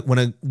case is,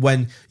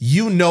 when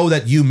you know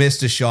that you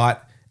missed a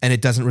shot and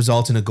it doesn't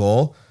result in a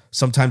goal,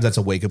 sometimes that's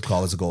a wake-up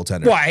call as a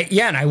goaltender. Well,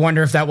 and I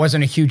wonder if that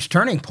wasn't a huge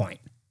turning point.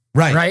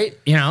 Right.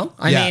 You know,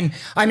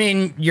 I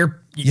mean, you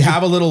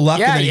have a little luck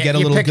and then you get a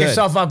little good. You pick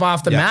yourself up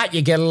off the mat,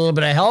 you get a little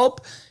bit of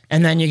help,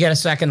 and then you get a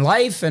second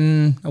life,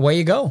 and away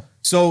you go.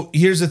 So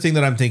here's the thing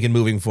that I'm thinking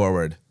moving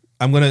forward.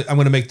 I'm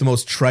gonna make the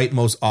most trite,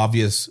 most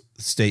obvious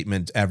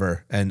statement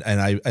ever, and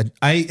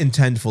I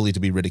intend fully to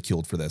be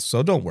ridiculed for this.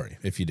 So don't worry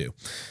if you do.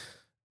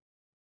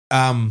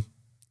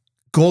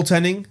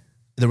 Goaltending,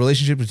 the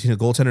relationship between a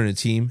goaltender and a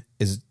team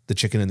is the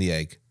chicken and the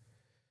egg.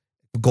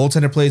 If a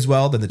goaltender plays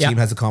well, then the team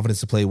has the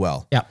confidence to play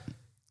well. Yeah.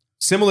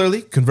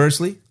 Similarly,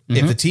 conversely,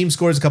 if the team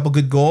scores a couple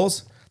good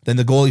goals, then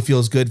the goalie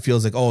feels good,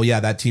 feels like, oh yeah,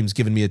 that team's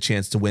given me a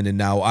chance to win, and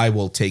now I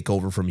will take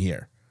over from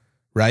here.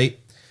 Right?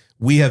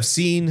 We have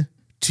seen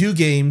 2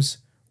 games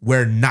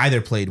where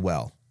neither played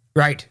well.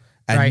 Right.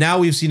 And now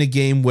we've seen a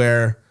game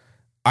where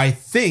I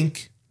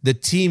think the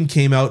team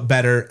came out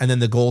better and then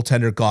the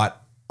goaltender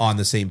got on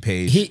the same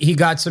page. He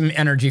got some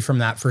energy from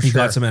that for sure. He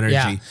got some energy.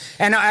 Yeah.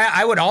 And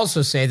I would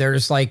also say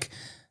there's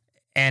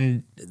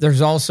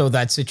also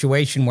that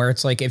situation where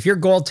it's like if you're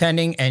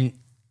goaltending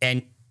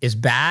and is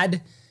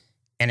bad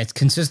and it's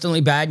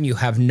consistently bad and you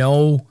have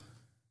no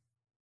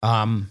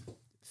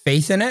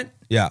faith in it,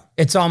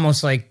 it's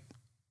almost like,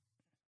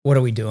 what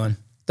are we doing?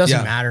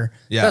 Doesn't matter.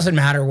 Yeah. Doesn't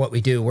matter what we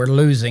do. We're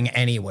losing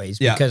anyways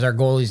because our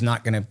goalie's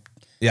not going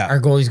to. Our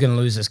goalie's going to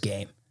lose this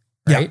game,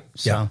 right?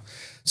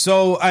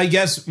 So I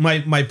guess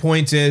my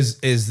point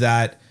is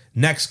that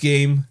next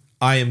game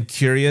I am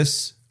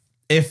curious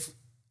if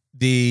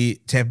the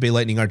Tampa Bay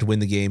Lightning are to win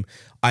the game.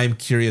 I am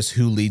curious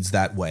who leads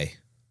that way.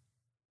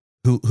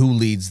 Who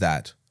leads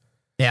that?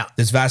 Yeah.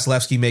 Does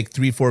Vasilevsky make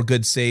 3-4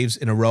 good saves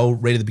in a row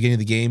right at the beginning of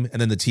the game, and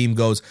then the team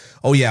goes,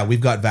 "Oh yeah, we've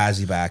got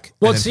Vazzy back,"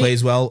 and then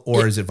plays well,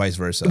 or is it vice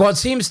versa? Well, it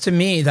seems to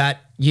me that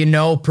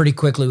pretty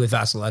quickly with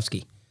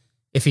Vasilevsky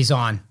if he's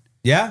on.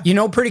 Yeah.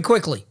 Pretty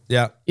quickly.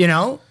 Yeah.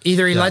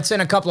 Either he lets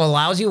in a couple of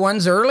lousy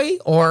ones early,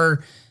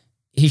 or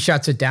he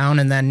shuts it down,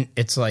 and then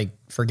it's like,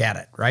 forget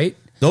it, right?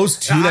 Those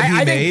 2 that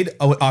he made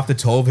off the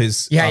toe of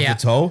his the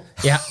toe.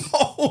 Yeah.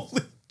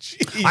 Holy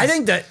jeez. I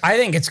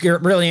think it's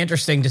really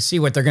interesting to see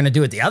what they're going to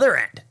do at the other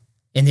end,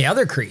 in the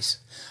other crease.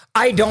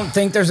 I don't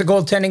think there's a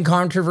goaltending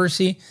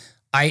controversy.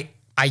 I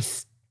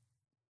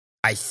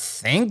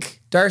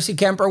think Darcy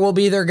Kemper will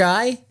be their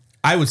guy.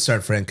 I would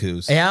start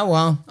Francouz. Yeah,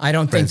 well, I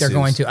don't think they're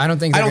going to. I don't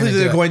think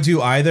they're going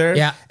to either.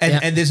 Yeah.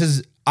 And this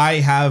is,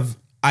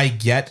 I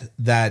get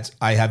that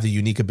I have the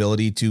unique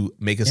ability to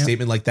make a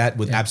statement like that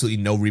with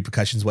absolutely no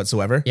repercussions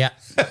whatsoever. Yeah.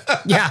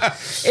 Yeah.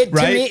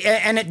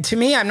 To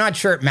me, I'm not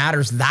sure it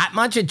matters that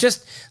much. It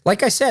just,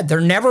 like I said,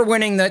 they're never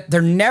winning the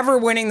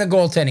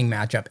goaltending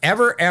matchup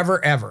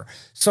ever.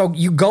 So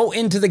you go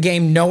into the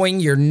game knowing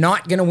you're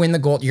not going to win the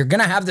goal. You're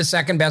going to have the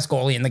second best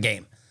goalie in the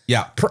game.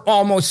 Yeah.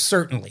 Almost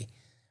certainly.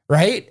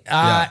 Right?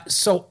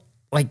 So,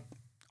 like,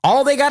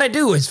 all they got to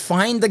do is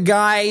find the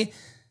guy,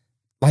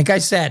 like I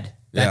said,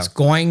 that's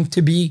going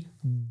to be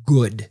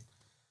good.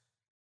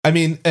 I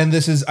mean, and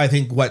this is, I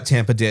think, what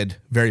Tampa did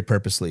very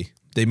purposely.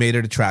 They made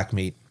it a track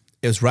meet.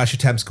 It was rush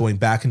attempts going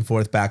back and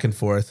forth,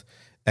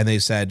 and they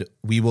said,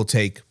 we will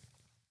take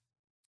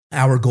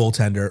our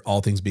goaltender,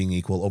 all things being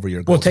equal, over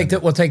your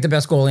goaltender. We'll take the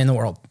best goalie in the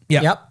world.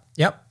 Yeah.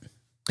 Yep,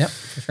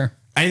 for sure.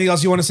 Anything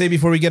else you want to say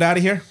before we get out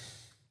of here?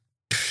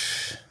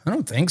 I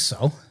don't think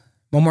so.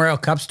 Memorial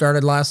Cup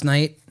started last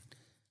night.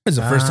 It's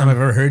the first time I've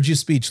ever heard you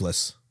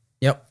speechless.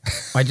 Yep.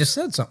 I just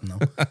said something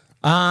though.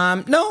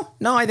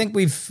 No, I think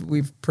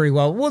we've pretty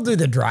well. We'll do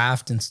the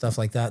draft and stuff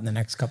like that in the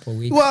next couple of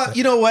weeks. Well,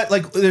 you know what?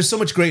 Like, there's so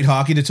much great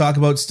hockey to talk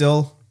about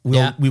still.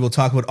 We will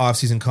talk about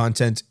off-season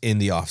content in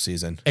the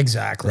off-season.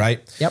 Exactly.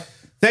 Right? Yep.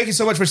 Thank you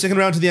so much for sticking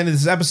around to the end of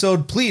this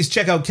episode. Please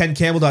check out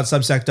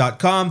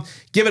kencampbell.substack.com.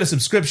 Give it a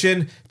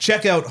subscription.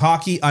 Check out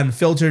Hockey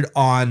Unfiltered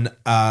on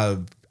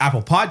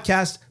Apple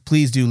Podcast.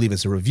 Please do leave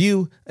us a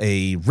review,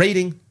 a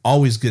rating.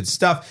 Always good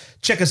stuff.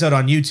 Check us out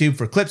on YouTube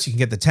for clips. You can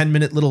get the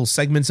 10-minute little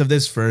segments of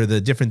this for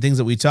the different things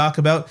that we talk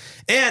about.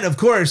 And, of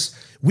course,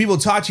 we will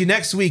talk to you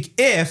next week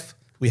if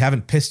we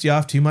haven't pissed you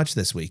off too much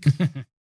this week.